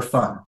bet we were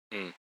fun.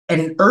 And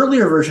an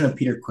earlier version of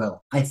Peter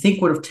Quill, I think,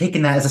 would have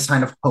taken that as a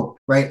sign of hope,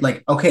 right?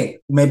 Like, okay,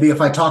 maybe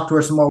if I talk to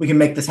her some more, we can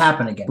make this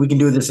happen again. We can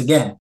do this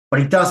again. But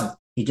he doesn't.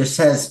 He just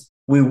says,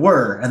 we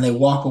were, and they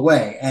walk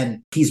away.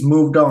 And he's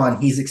moved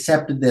on. He's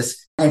accepted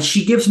this. And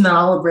she gives him that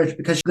olive branch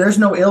because there's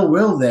no ill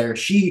will there.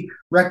 She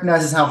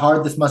recognizes how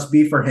hard this must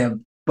be for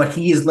him, but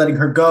he is letting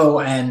her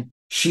go, and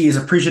she is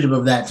appreciative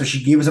of that. So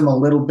she gives him a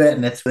little bit,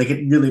 and it's like,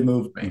 it really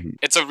moved me.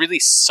 It's a really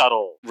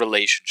subtle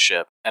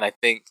relationship. And I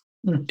think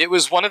it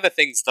was one of the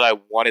things that I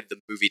wanted the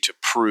movie to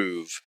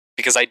prove,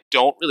 because I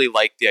don't really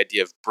like the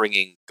idea of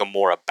bringing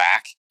Gamora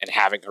back and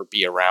having her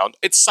be around.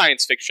 It's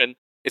science fiction.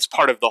 It's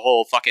part of the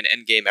whole fucking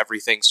endgame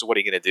everything, so what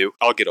are you going to do?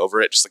 I'll get over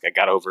it, just like I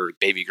got over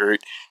Baby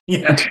Groot.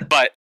 Yeah.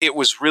 But it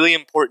was really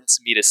important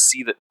to me to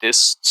see that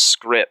this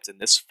script and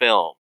this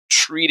film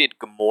treated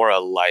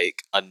Gamora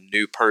like a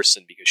new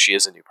person, because she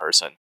is a new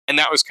person. And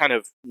that was kind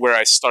of where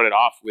I started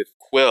off with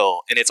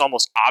Quill, and it's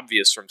almost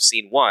obvious from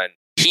scene one.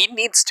 He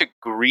needs to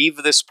grieve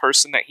this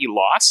person that he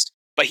lost,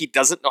 but he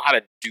doesn't know how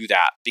to do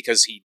that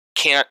because he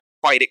can't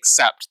quite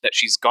accept that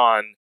she's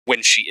gone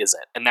when she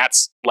isn't. And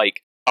that's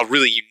like a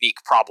really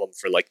unique problem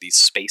for like these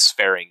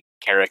spacefaring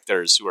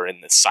characters who are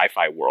in this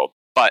sci-fi world.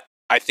 But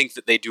I think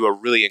that they do a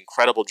really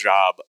incredible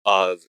job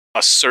of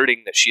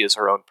asserting that she is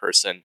her own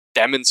person,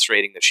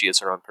 demonstrating that she is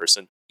her own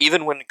person.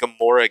 Even when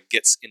Gamora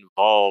gets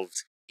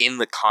involved in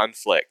the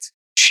conflict,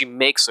 she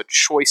makes a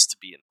choice to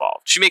be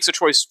involved. She makes a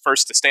choice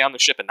first to stay on the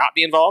ship and not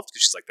be involved,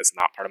 because she's like, that's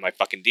not part of my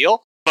fucking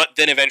deal. But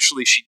then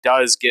eventually she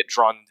does get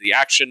drawn into the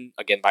action,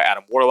 again by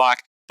Adam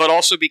Warlock, but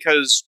also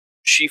because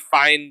she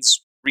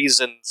finds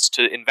reasons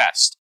to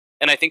invest.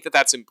 And I think that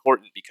that's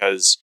important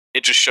because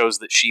it just shows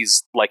that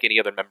she's, like any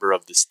other member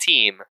of this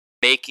team,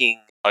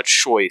 making a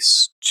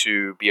choice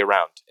to be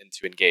around and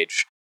to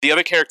engage. The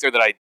other character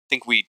that I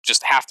think we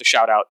just have to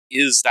shout out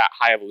is that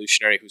High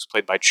Evolutionary who's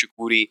played by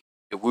Chukwudi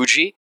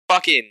Iwuji.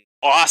 Fucking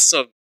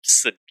awesome,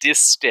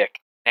 sadistic,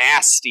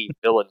 nasty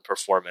villain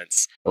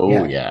performance.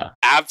 Oh, yeah.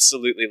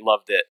 Absolutely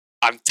loved it.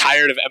 I'm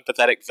tired of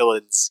empathetic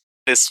villains.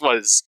 This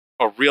was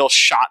a real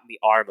shot in the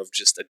arm of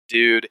just a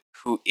dude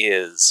who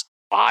is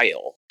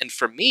vile. And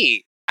for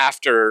me,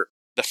 after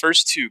the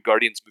first two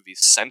Guardians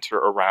movies center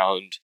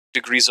around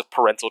degrees of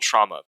parental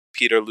trauma,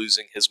 Peter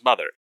losing his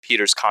mother,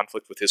 Peter's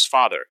conflict with his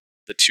father,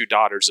 the two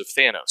daughters of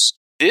Thanos,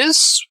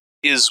 this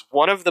is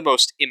one of the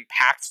most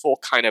impactful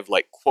kind of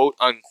like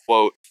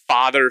quote-unquote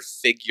father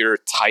figure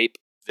type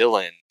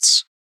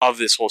villains of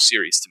this whole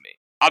series to me.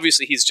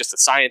 Obviously, he's just a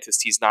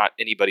scientist. He's not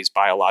anybody's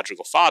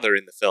biological father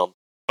in the film.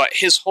 But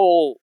his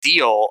whole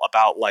deal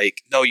about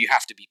like, no, you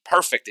have to be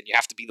perfect and you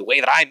have to be the way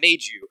that I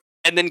made you.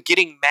 And then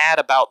getting mad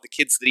about the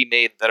kids that he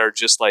made that are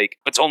just like,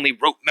 it's only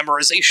rote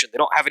memorization. They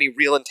don't have any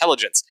real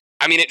intelligence.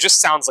 I mean, it just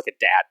sounds like a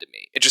dad to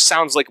me. It just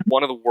sounds like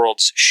one of the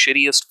world's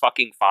shittiest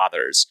fucking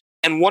fathers.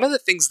 And one of the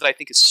things that I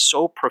think is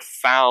so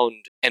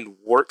profound and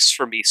works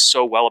for me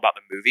so well about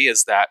the movie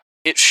is that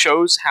it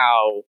shows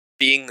how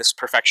being this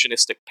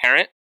perfectionistic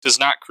parent does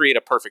not create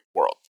a perfect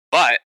world.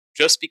 But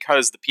just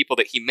because the people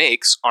that he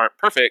makes aren't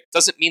perfect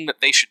doesn't mean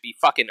that they should be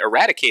fucking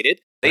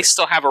eradicated. They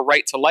still have a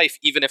right to life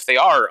even if they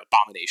are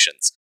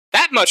abominations.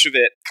 That much of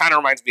it kind of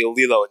reminds me of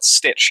Lilo and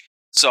Stitch.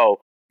 So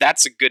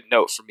that's a good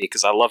note for me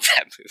because I love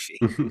that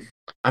movie.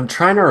 I'm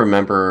trying to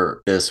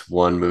remember this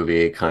one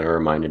movie it kind of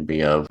reminded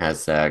me of.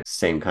 Has that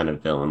same kind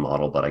of villain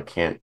model, but I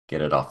can't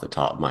get it off the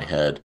top of my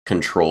head.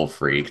 Control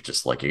freak,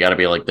 just like you gotta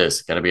be like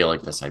this, gotta be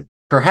like this.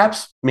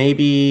 Perhaps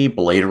maybe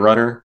Blade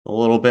Runner a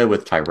little bit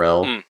with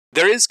Tyrell.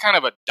 There is kind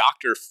of a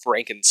Dr.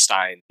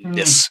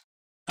 Frankenstein-ness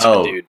to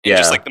the dude. In yeah.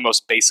 just like the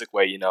most basic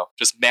way,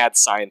 just mad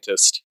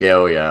scientist. Yeah,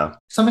 oh yeah.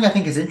 Something I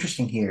think is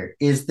interesting here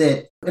is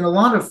that in a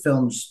lot of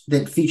films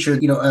that feature,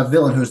 a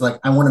villain who's like,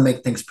 I want to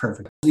make things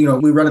perfect. We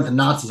run into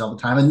Nazis all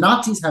the time, and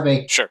Nazis have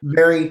a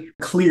very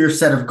clear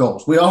set of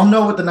goals. We all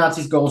know what the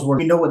Nazis' goals were.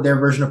 We know what their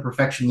version of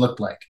perfection looked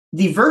like.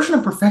 The version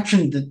of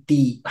perfection that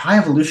the High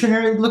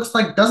Evolutionary looks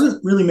like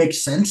doesn't really make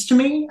sense to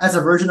me as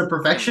a version of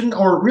perfection,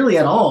 or really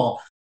at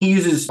all. He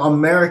uses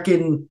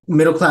American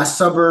middle-class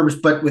suburbs,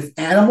 but with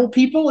animal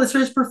people as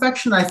his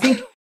perfection. I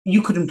think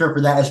you could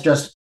interpret that as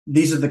just,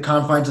 these are the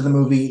confines of the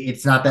movie.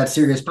 It's not that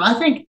serious. But I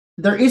think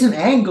there is an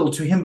angle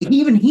to him.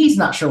 Even he's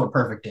not sure what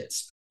perfect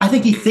is. I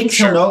think he thinks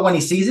he'll know it when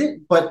he sees it,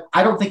 but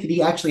I don't think that he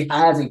actually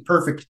has a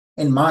perfect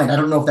in mind. I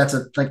don't know if that's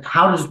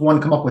how does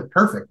one come up with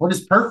perfect? What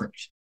is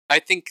perfect? I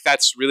think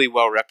that's really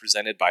well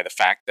represented by the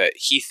fact that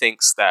he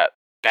thinks that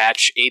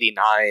Batch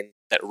 89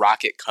 that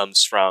Rocket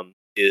comes from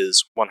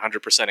is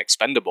 100%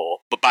 expendable,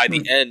 but by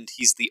the end,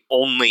 he's the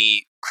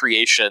only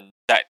creation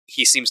that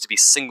he seems to be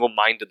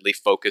single-mindedly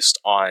focused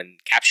on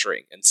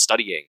capturing and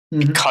studying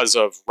because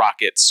of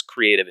Rocket's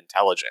creative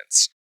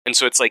intelligence. And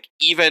so it's like,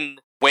 even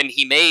when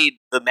he made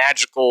the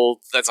magical,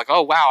 that's like,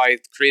 oh wow, I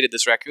created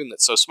this raccoon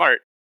that's so smart,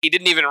 he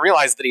didn't even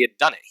realize that he had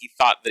done it. He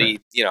thought that he,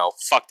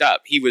 fucked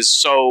up. He was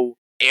so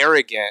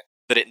arrogant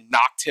that it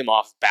knocked him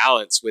off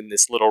balance when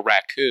this little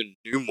raccoon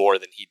knew more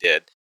than he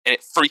did. And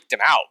it freaked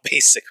him out,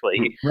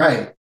 basically.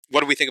 Right.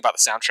 What do we think about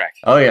the soundtrack?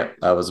 Oh, yeah.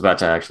 I was about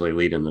to actually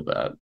lead into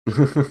that.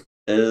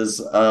 It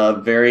is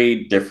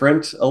very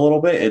different a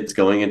little bit. It's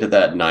going into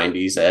that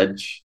 90s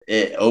edge.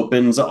 It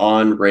opens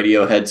on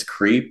Radiohead's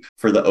Creep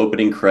for the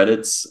opening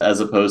credits, as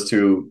opposed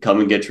to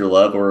Come and Get Your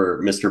Love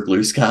or Mr.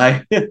 Blue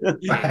Sky.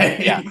 Right.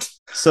 Yeah.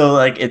 So,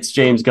 it's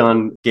James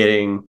Gunn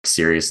getting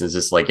serious. It's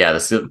just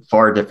this is a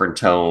far different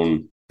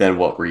tone than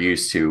what we're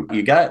used to.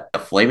 You got a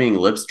Flaming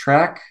Lips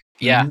track.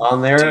 Yeah.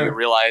 On there. Do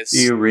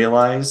you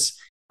realize?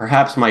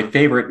 Perhaps my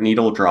favorite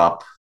needle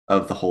drop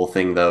of the whole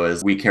thing, though,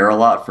 is We Care a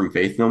Lot from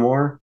Faith No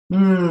More.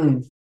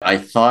 I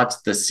thought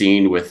the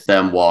scene with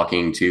them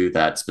walking to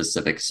that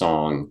specific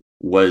song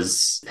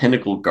was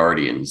Pinnacle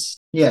Guardians.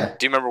 Yeah.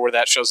 Do you remember where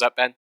that shows up,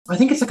 Ben? I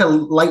think it's like a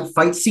light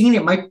fight scene.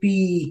 It might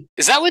be...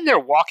 Is that when they're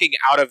walking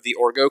out of the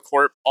Orgo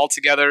Corp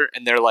altogether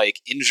and they're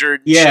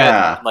injured?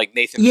 Yeah. Shit,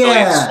 Nathan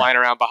Fillion's flying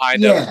around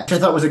behind them? Yeah, which I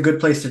thought was a good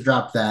place to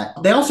drop that.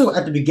 They also,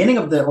 at the beginning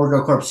of the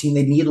Orgo Corp scene,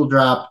 they needle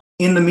drop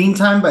In the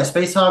Meantime by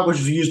Space Hog, which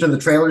was used in the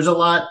trailers a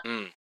lot.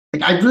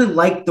 I really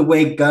like the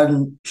way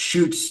Gunn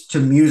shoots to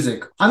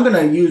music. I'm going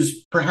to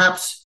use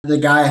perhaps the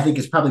guy I think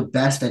is probably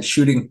best at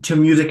shooting to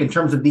music in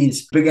terms of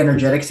these big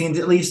energetic scenes,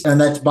 at least,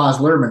 and that's Baz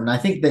Luhrmann. And I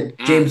think that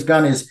James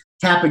Gunn is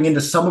tapping into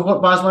some of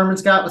what Baz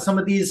Luhrmann's got with some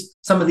of these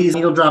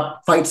needle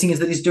drop fight scenes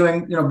that he's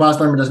doing. Baz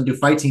Luhrmann doesn't do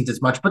fight scenes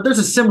as much, but there's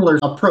a similar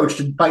approach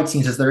to fight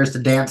scenes as there is to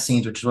dance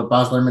scenes, which is what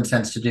Baz Luhrmann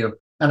tends to do.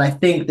 And I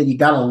think that you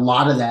got a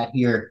lot of that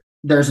here.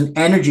 There's an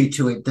energy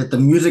to it that the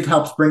music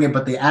helps bring it,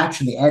 but the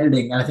action, the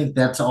editing, and I think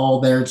that's all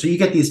there. So you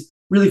get these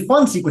really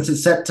fun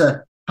sequences set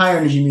to higher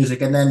energy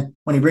music. And then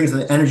when he brings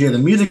the energy of the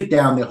music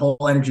down, the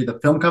whole energy of the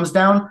film comes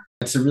down.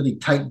 It's a really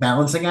tight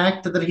balancing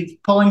act that he's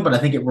pulling, but I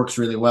think it works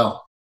really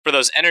well. For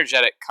those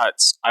energetic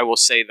cuts, I will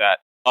say that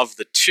of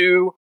the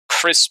two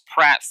Chris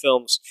Pratt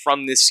films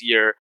from this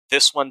year,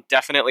 this one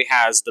definitely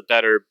has the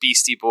better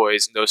Beastie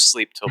Boys No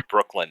Sleep Till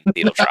Brooklyn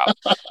needle drop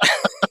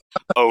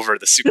over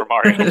the Super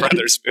Mario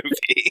Brothers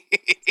movie.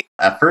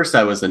 At first,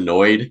 I was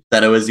annoyed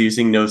that I was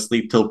using No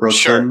Sleep Till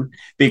Brooklyn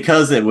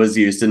because it was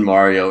used in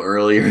Mario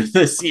earlier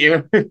this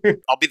year.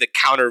 I'll be the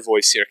counter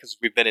voice here because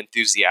we've been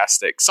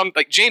enthusiastic.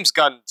 James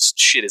Gunn's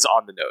shit is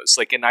on the nose.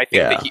 And I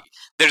think that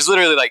there's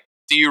literally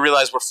do you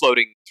realize we're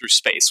floating through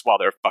space while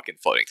they're fucking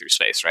floating through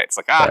space, right? It's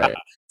Right.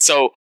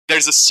 So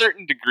there's a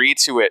certain degree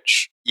to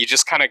which you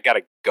just kind of got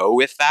to go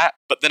with that.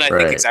 But then I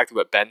think exactly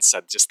what Ben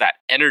said, just that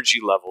energy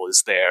level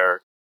is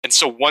there. And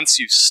so once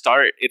you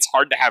start, it's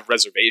hard to have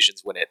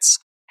reservations when it's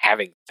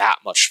having that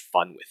much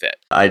fun with it.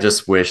 I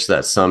just wish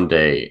that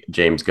someday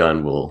James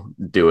Gunn will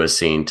do a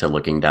scene to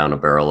looking down a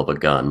barrel of a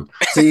gun.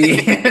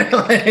 See?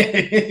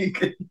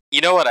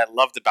 You know what I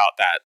loved about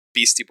that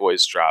Beastie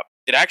Boys drop?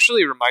 It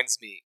actually reminds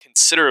me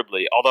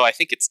considerably, although I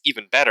think it's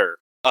even better,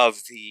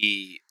 of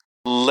the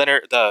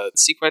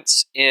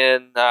sequence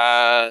in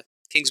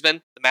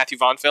Kingsman, the Matthew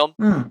Vaughn film,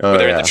 where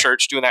they're in the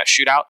church doing that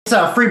shootout. It's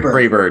Freebird.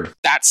 Freebird.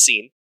 That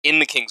scene in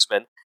the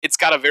Kingsman, it's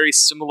got a very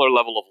similar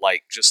level of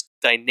just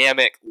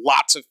dynamic,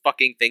 lots of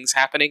fucking things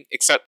happening,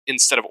 except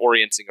instead of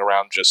orienting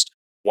around just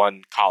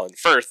one Colin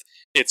Firth,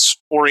 it's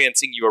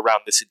orienting you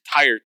around this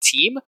entire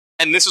team.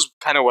 And this is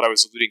kind of what I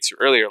was alluding to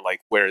earlier,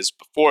 whereas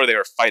before they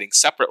were fighting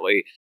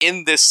separately,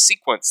 in this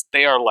sequence,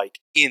 they are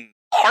in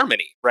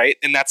harmony, right?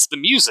 And that's the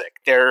music.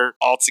 They're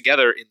all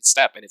together in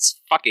step, and it's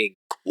fucking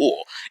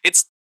cool.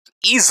 It's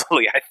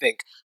easily, I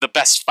think, the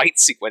best fight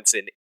sequence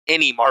in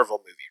any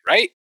Marvel movie,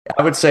 right?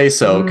 I would say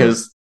so,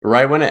 because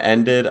right when it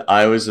ended,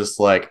 I was just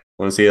like,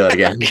 want to see that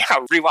again?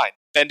 Yeah, rewind.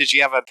 Ben, did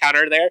you have a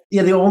counter there?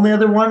 Yeah, the only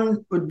other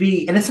one would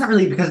be, and it's not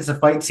really because it's a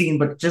fight scene,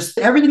 but just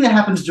everything that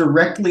happens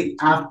directly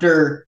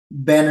after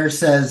Banner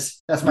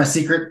says, "That's my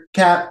secret,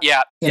 Cap."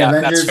 Yeah, in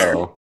Avengers. That's fair.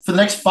 For the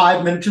next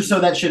 5 minutes or so,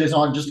 that shit is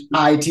on just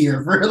high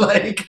tier for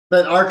like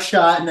that arc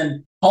shot, and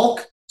then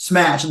Hulk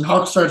smash, and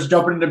Hulk starts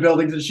jumping into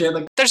buildings and shit.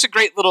 Like, there's a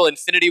great little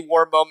Infinity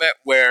War moment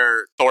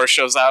where Thor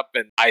shows up,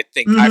 and I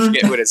think I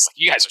forget who it is.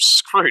 You guys are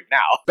screwed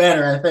now.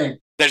 Banner, I think.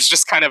 There's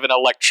just kind of an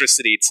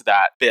electricity to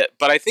that bit,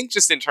 but I think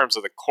just in terms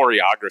of the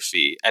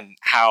choreography and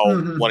how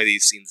one of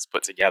these scenes is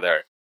put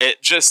together,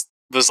 it just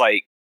was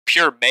like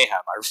pure mayhem.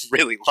 I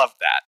really loved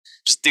that.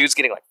 Just dudes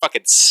getting like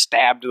fucking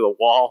stabbed to the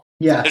wall.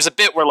 Yeah. There's a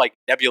bit where like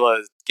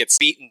Nebula gets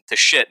beaten to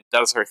shit and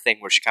does her thing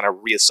where she kind of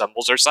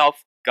reassembles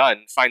herself.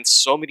 Gunn finds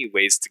so many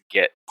ways to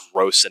get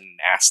gross and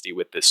nasty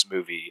with this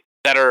movie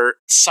that are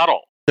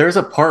subtle. There's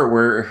a part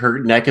where her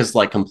neck is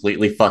like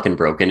completely fucking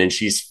broken and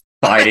she's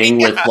fighting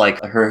with like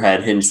her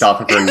head hinged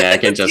off of her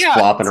neck and just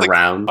flopping like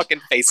around.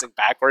 Fucking facing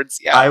backwards.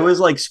 Yeah. I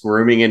was like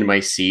squirming in my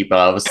seat, but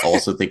I was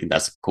also thinking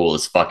that's the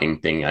coolest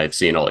fucking thing I've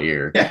seen all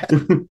year. Yeah.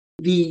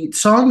 The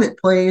song that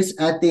plays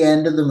at the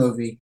end of the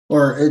movie,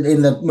 or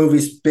in the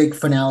movie's big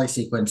finale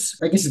sequence,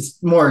 I guess it's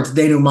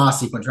denouement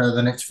sequence rather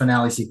than its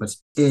finale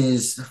sequence,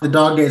 is The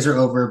Dog Days Are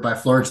Over by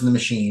Florence and the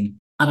Machine.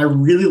 And I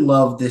really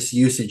love this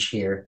usage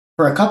here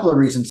for a couple of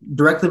reasons.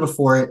 Directly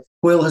before it,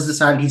 Quill has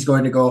decided he's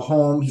going to go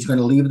home. He's going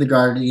to leave the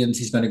Guardians.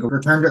 He's going to go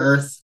return to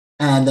Earth.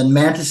 And then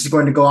Mantis is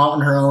going to go out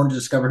on her own to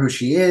discover who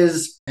she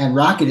is. And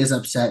Rocket is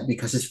upset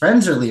because his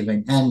friends are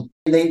leaving. And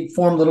they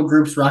form little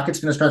groups. Rocket's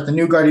going to start the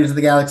new Guardians of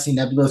the Galaxy.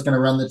 Nebula's going to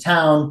run the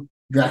town.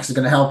 Drax is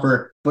going to help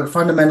her. But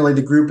fundamentally,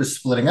 the group is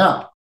splitting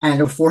up. And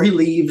before he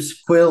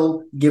leaves,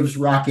 Quill gives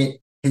Rocket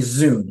his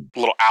Zune.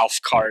 Little Alf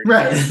card.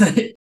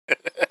 Right.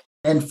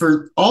 And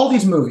for all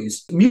these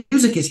movies,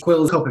 music is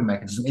Quill's coping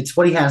mechanism. It's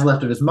what he has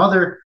left of his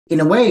mother. In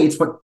a way, it's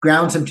what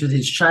grounds him to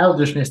his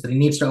childishness that he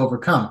needs to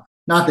overcome.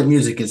 Not that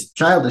music is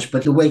childish,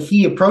 but the way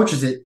he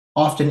approaches it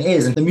often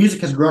is. And the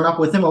music has grown up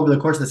with him over the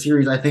course of the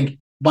series. I think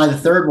by the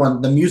third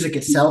one, the music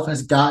itself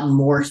has gotten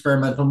more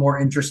experimental, more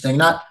interesting.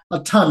 Not a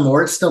ton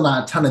more. It's still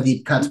not a ton of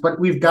deep cuts, but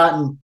we've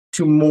gotten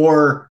to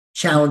more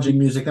challenging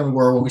music than we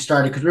were when we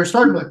started. Because we were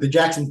starting with like the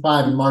Jackson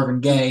 5 and Marvin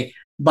Gaye.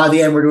 By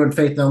the end, we're doing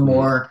Faith No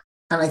More.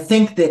 And I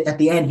think that at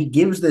the end, he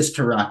gives this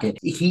to Rocket.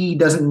 He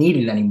doesn't need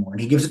it anymore.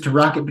 And he gives it to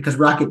Rocket because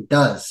Rocket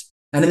does.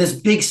 And in this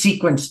big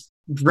sequence,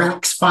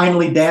 Drax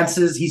finally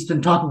dances. He's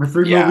been talking for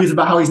 3 movies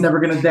about how he's never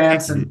going to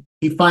dance. And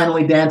he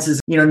finally dances.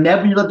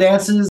 Nebula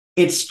dances.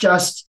 It's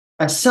just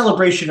a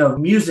celebration of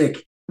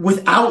music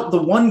without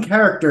the one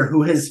character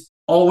who has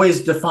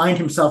always defined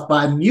himself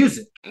by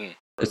music.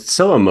 It's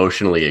so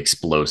emotionally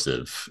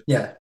explosive.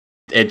 Yeah.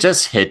 It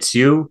just hits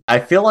you. I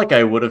feel like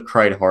I would have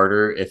cried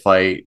harder if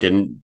I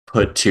didn't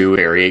put 2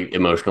 very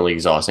emotionally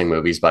exhausting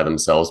movies by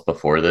themselves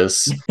before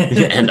this.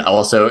 And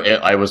also,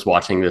 I was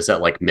watching this at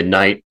like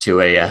midnight,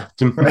 2 a.m.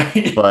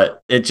 Right.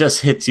 But it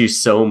just hits you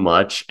so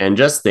much. And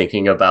just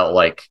thinking about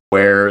like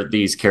where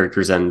these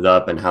characters end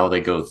up and how they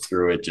go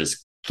through it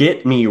just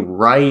get me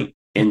right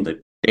in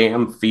the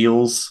damn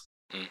feels.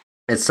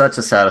 It's such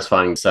a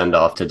satisfying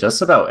send-off to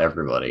just about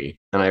everybody.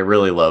 And I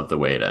really love the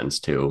way it ends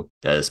too,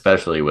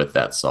 especially with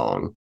that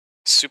song.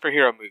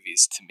 Superhero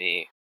movies, to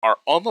me, are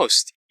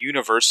almost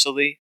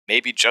universally,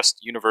 maybe just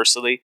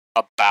universally,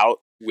 about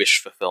wish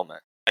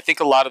fulfillment. I think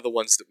a lot of the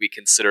ones that we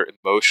consider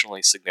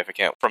emotionally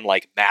significant, from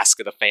like Mask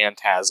of the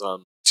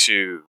Phantasm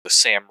to the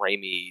Sam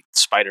Raimi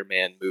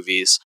Spider-Man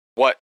movies,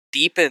 what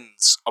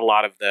deepens a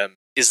lot of them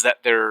is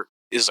that there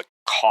is a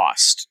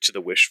cost to the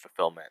wish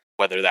fulfillment,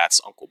 whether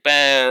that's Uncle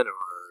Ben or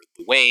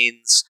the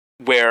Waynes,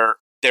 where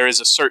there is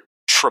a certain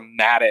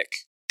traumatic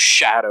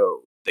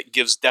shadow that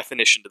gives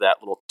definition to that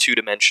little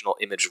 2-dimensional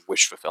image of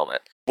wish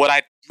fulfillment. What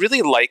I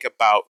really like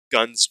about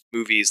Gunn's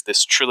movies,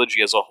 this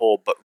trilogy as a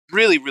whole, but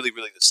really, really,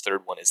 really this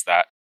third one, is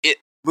that it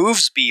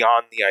moves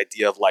beyond the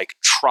idea of like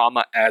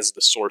trauma as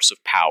the source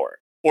of power,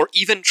 or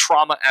even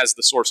trauma as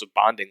the source of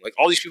bonding. Like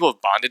all these people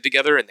have bonded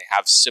together and they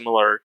have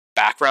similar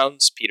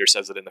backgrounds. Peter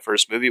says it in the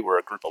first movie, we're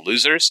a group of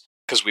losers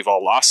because we've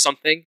all lost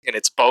something, and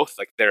it's both,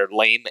 like they're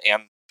lame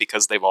and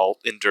because they've all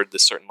endured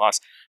this certain loss.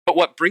 But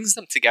what brings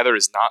them together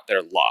is not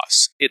their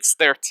loss. It's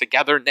their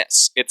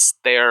togetherness. It's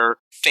their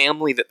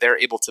family that they're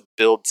able to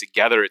build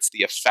together. It's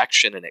the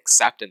affection and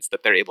acceptance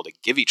that they're able to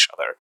give each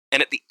other.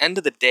 And at the end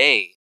of the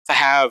day, to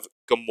have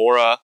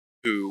Gamora,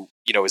 who,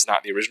 is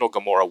not the original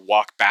Gamora,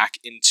 walk back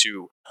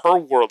into her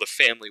world of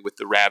family with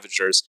the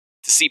Ravagers,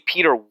 to see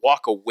Peter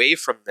walk away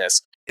from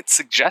this, it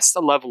suggests a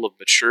level of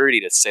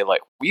maturity to say,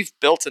 like, we've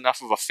built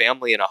enough of a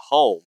family and a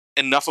home,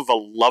 enough of a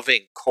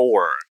loving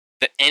core,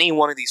 that any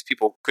one of these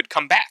people could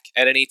come back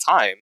at any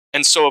time.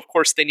 And so, of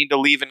course, they need to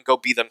leave and go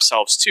be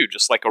themselves too,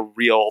 just like a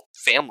real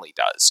family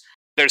does.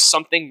 There's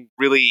something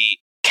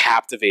really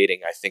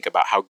captivating, I think,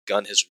 about how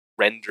Gunn has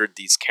rendered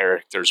these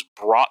characters,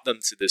 brought them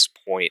to this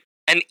point,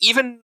 and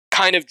even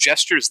kind of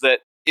gestures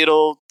that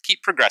it'll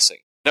keep progressing.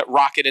 That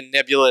Rocket and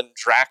Nebula and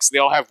Drax, they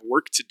all have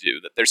work to do,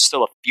 that there's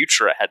still a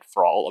future ahead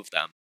for all of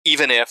them.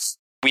 Even if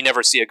we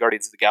never see a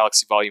Guardians of the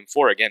Galaxy Volume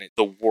 4 again,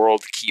 the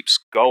world keeps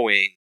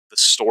going, the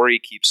story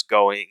keeps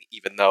going,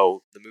 even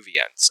though the movie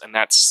ends. And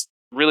that's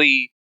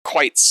really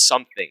quite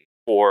something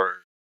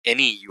for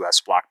any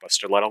US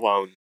blockbuster, let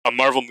alone a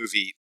Marvel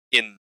movie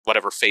in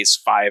whatever phase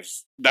 5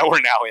 that we're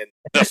now in.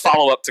 The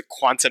follow-up to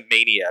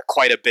Quantumania,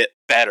 quite a bit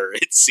better,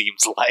 it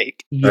seems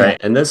like. Right,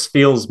 and this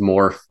feels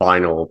more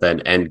final than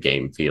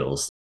Endgame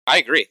feels. I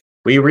agree.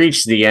 We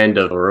reached the end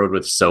of the road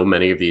with so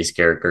many of these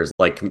characters.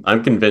 Like,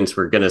 I'm convinced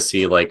we're going to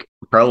see, like,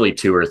 probably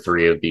 2 or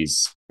 3 of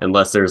these,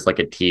 unless there's, like,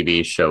 a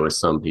TV show with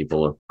some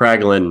people.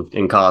 Kraglin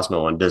and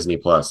Cosmo on Disney+.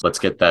 Let's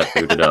get that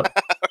booted up.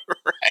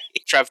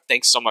 Right. Trev,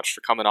 thanks so much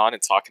for coming on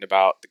and talking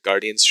about the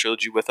Guardians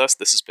trilogy with us.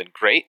 This has been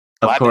great.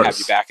 Glad to have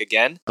you back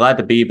again. Glad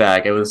to be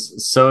back. It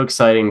was so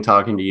exciting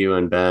talking to you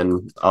and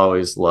Ben.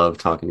 Always love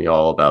talking to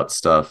y'all about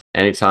stuff.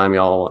 Anytime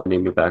y'all need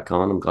me back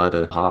on, I'm glad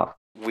to hop.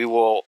 We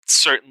will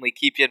certainly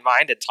keep you in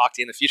mind and talk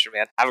to you in the future,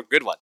 man. Have a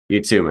good one.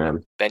 You too,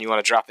 man. Ben, you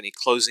want to drop any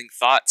closing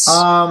thoughts?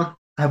 I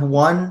have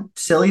one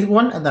silly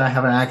one, and then I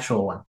have an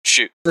actual one.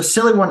 Shoot. The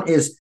silly one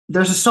is,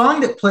 there's a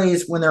song that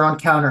plays when they're on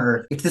Counter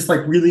Earth. It's this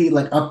like really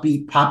like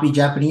upbeat, poppy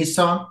Japanese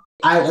song.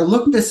 I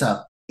looked this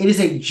up. It is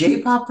a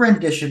J-pop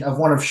rendition of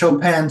one of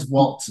Chopin's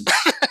waltzes.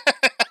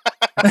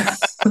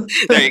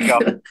 There you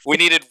go. We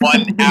needed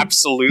one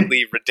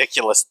absolutely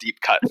ridiculous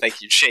deep cut.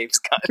 Thank you, James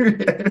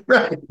Gunn.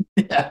 Right.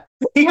 Yeah.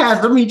 He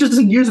has. I mean, he just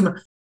doesn't use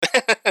them.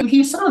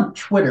 He said on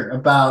Twitter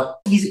about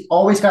he's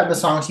always gotten the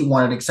songs he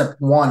wanted except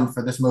one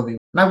for this movie.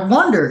 And I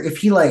wonder if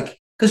he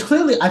because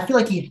clearly I feel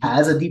like he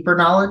has a deeper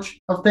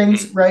knowledge of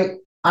things, right?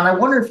 And I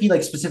wonder if he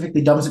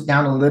specifically dumbs it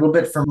down a little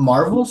bit for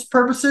Marvel's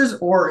purposes,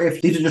 or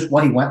if these are just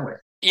what he went with.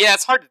 Yeah,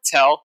 it's hard to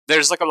tell.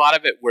 There's a lot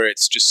of it where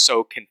it's just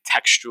so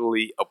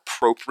contextually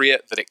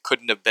appropriate that it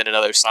couldn't have been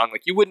another song.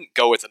 Like, you wouldn't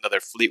go with another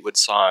Fleetwood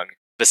song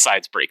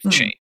besides Break the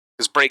Chain.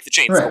 Because Break the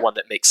Chain is the one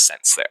that makes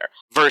sense there.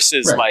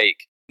 Versus,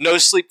 No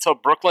Sleep Till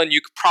Brooklyn,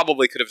 you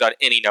probably could have done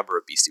any number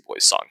of Beastie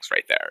Boys songs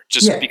right there.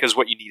 Just because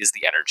what you need is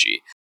the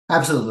energy.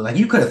 Absolutely.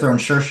 You could have thrown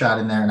Sure Shot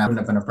in there and that wouldn't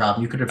have been a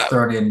problem. You could have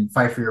thrown in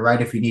Fight for Your Right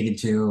if you needed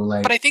to.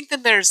 But I think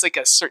then there's a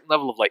certain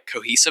level of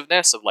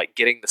cohesiveness of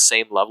getting the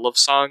same level of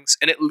songs.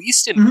 And at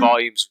least in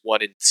volumes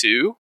 1 and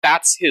 2,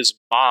 that's his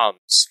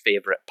mom's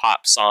favorite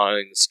pop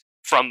songs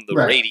from the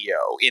radio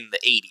in the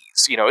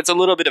 80s. It's a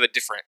little bit of a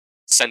different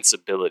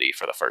sensibility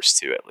for the first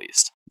 2 at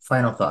least.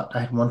 Final thought.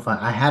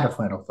 I had a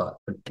final thought,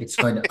 but it's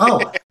going to...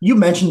 Oh, you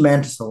mentioned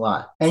Mantis a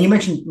lot. And you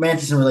mentioned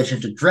Mantis in relation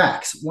to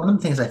Drax. One of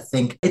the things I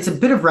think... It's a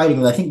bit of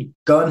writing that I think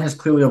Gunn has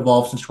clearly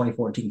evolved since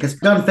 2014. Because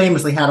Gunn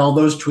famously had all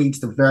those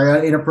tweets, the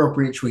very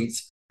inappropriate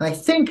tweets. And I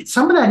think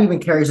some of that even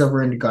carries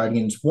over into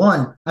Guardians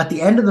 1. At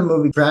the end of the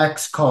movie,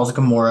 Drax calls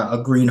Gamora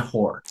a green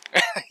whore.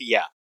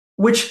 Yeah.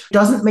 Which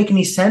doesn't make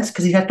any sense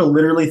because he'd have to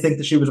literally think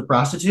that she was a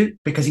prostitute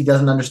because he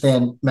doesn't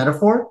understand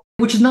metaphor,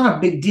 which is not a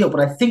big deal. But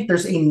I think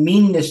there's a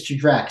meanness to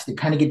Drax that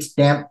kind of gets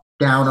damped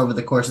down over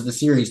the course of the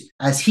series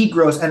as he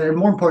grows, and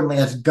more importantly,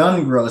 as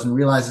Gunn grows and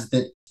realizes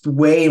that the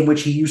way in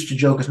which he used to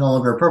joke is no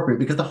longer appropriate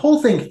because the whole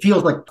thing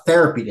feels like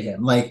therapy to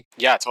him.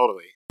 Yeah,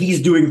 totally.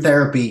 He's doing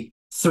therapy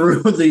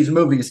through these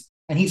movies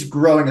and he's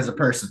growing as a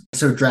person.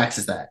 So Drax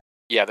is that.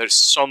 Yeah, there's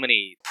so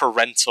many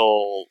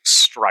parental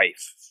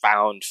strife,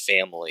 found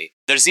family.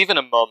 There's even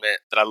a moment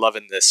that I love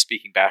in this,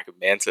 speaking back of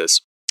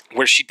Mantis,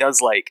 where she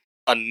does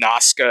a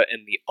Nazca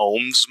and the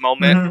Ohms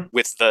moment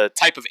with the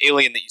type of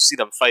alien that you see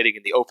them fighting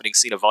in the opening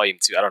scene of Volume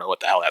 2. I don't know what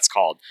the hell that's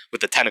called,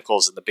 with the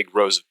tentacles and the big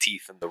rows of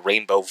teeth and the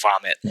rainbow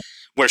vomit,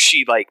 where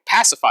she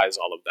pacifies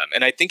all of them.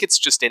 And I think it's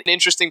just an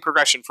interesting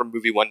progression from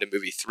movie 1 to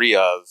movie 3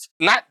 of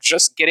not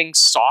just getting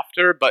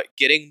softer, but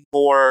getting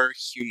more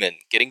human,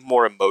 getting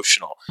more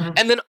emotional.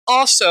 And then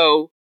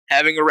also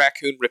having a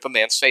raccoon rip a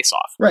man's face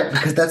off. Right,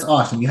 because that's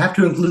awesome. You have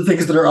to include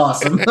things that are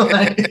awesome.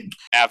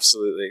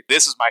 Absolutely.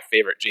 This is my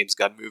favorite James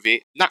Gunn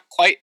movie. Not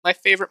quite my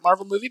favorite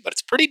Marvel movie, but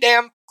it's pretty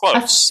damn close.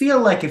 I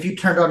feel like if you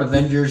turned on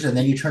Avengers and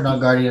then you turned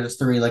on Guardians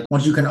 3,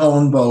 once you can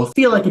own both, I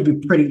feel like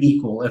it'd be pretty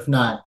equal. If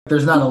not,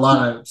 there's not a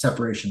lot of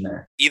separation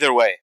there. Either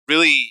way,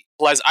 really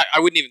pleasant. I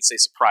wouldn't even say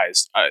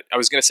surprised. I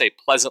was going to say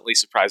pleasantly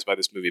surprised by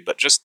this movie, but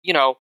just,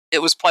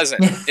 it was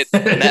pleasant. It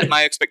met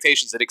my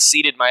expectations. It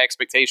exceeded my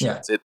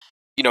expectations. Yeah.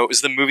 It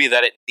was the movie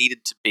that it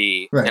needed to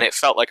be, and it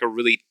felt like a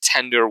really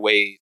tender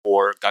way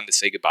for Gunn to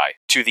say goodbye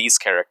to these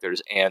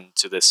characters and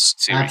to this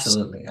series.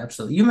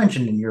 Absolutely. You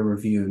mentioned in your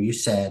review, you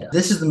said,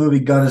 this is the movie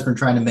Gunn has been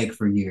trying to make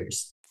for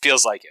years.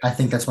 Feels like it. I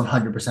think that's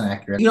 100%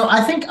 accurate.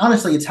 I think,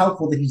 honestly, it's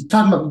helpful that he's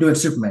talking about doing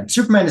Superman.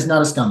 Superman is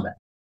not a scumbag,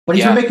 but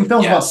he's been making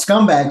films about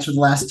scumbags for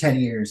the last 10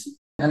 years.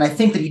 And I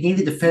think that he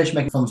needed to finish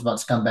making films about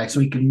scumbags so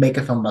he could make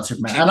a film about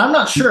Superman. And I'm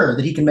not sure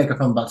that he can make a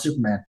film about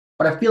Superman.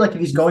 But I feel like if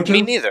he's going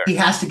to, he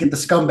has to get the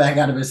scumbag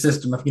out of his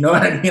system, if you know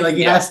what I mean.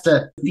 He has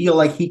to feel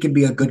like he can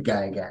be a good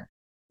guy again.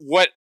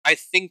 What I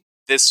think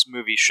this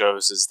movie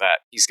shows is that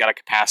he's got a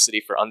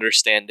capacity for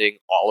understanding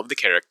all of the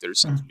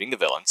characters, including the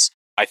villains.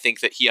 I think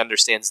that he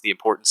understands the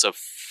importance of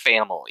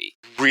family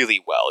really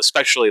well,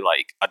 especially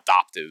like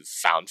adoptive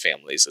found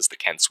families as the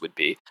Kents would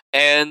be.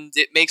 And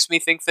it makes me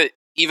think that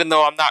even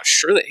though I'm not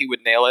sure that he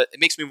would nail it, it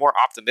makes me more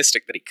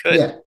optimistic that he could.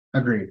 Yeah,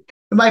 agreed.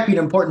 It might be an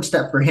important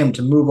step for him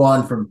to move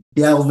on from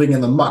delving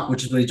in the muck,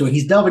 which is what he's doing.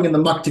 He's delving in the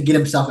muck to get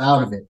himself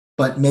out of it,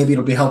 but maybe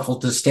it'll be helpful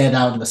to stand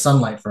out in the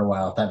sunlight for a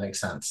while, if that makes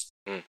sense.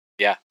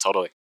 Yeah,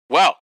 totally.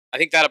 Well, I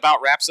think that about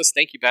wraps us.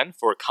 Thank you, Ben,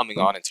 for coming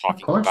on and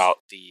talking about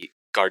the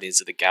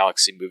Guardians of the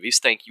Galaxy movies.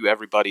 Thank you,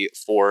 everybody,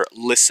 for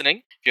listening.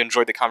 If you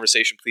enjoyed the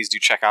conversation, please do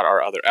check out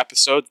our other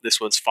episodes.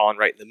 This one's fallen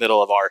right in the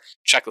middle of our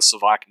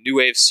Czechoslovak New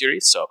Wave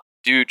series, so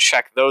do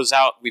check those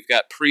out. We've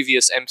got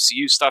previous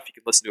MCU stuff. You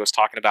can listen to us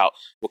talking about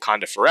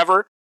Wakanda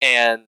Forever.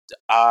 And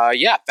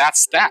yeah,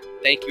 that's that.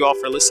 Thank you all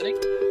for listening.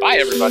 Bye,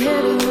 everybody.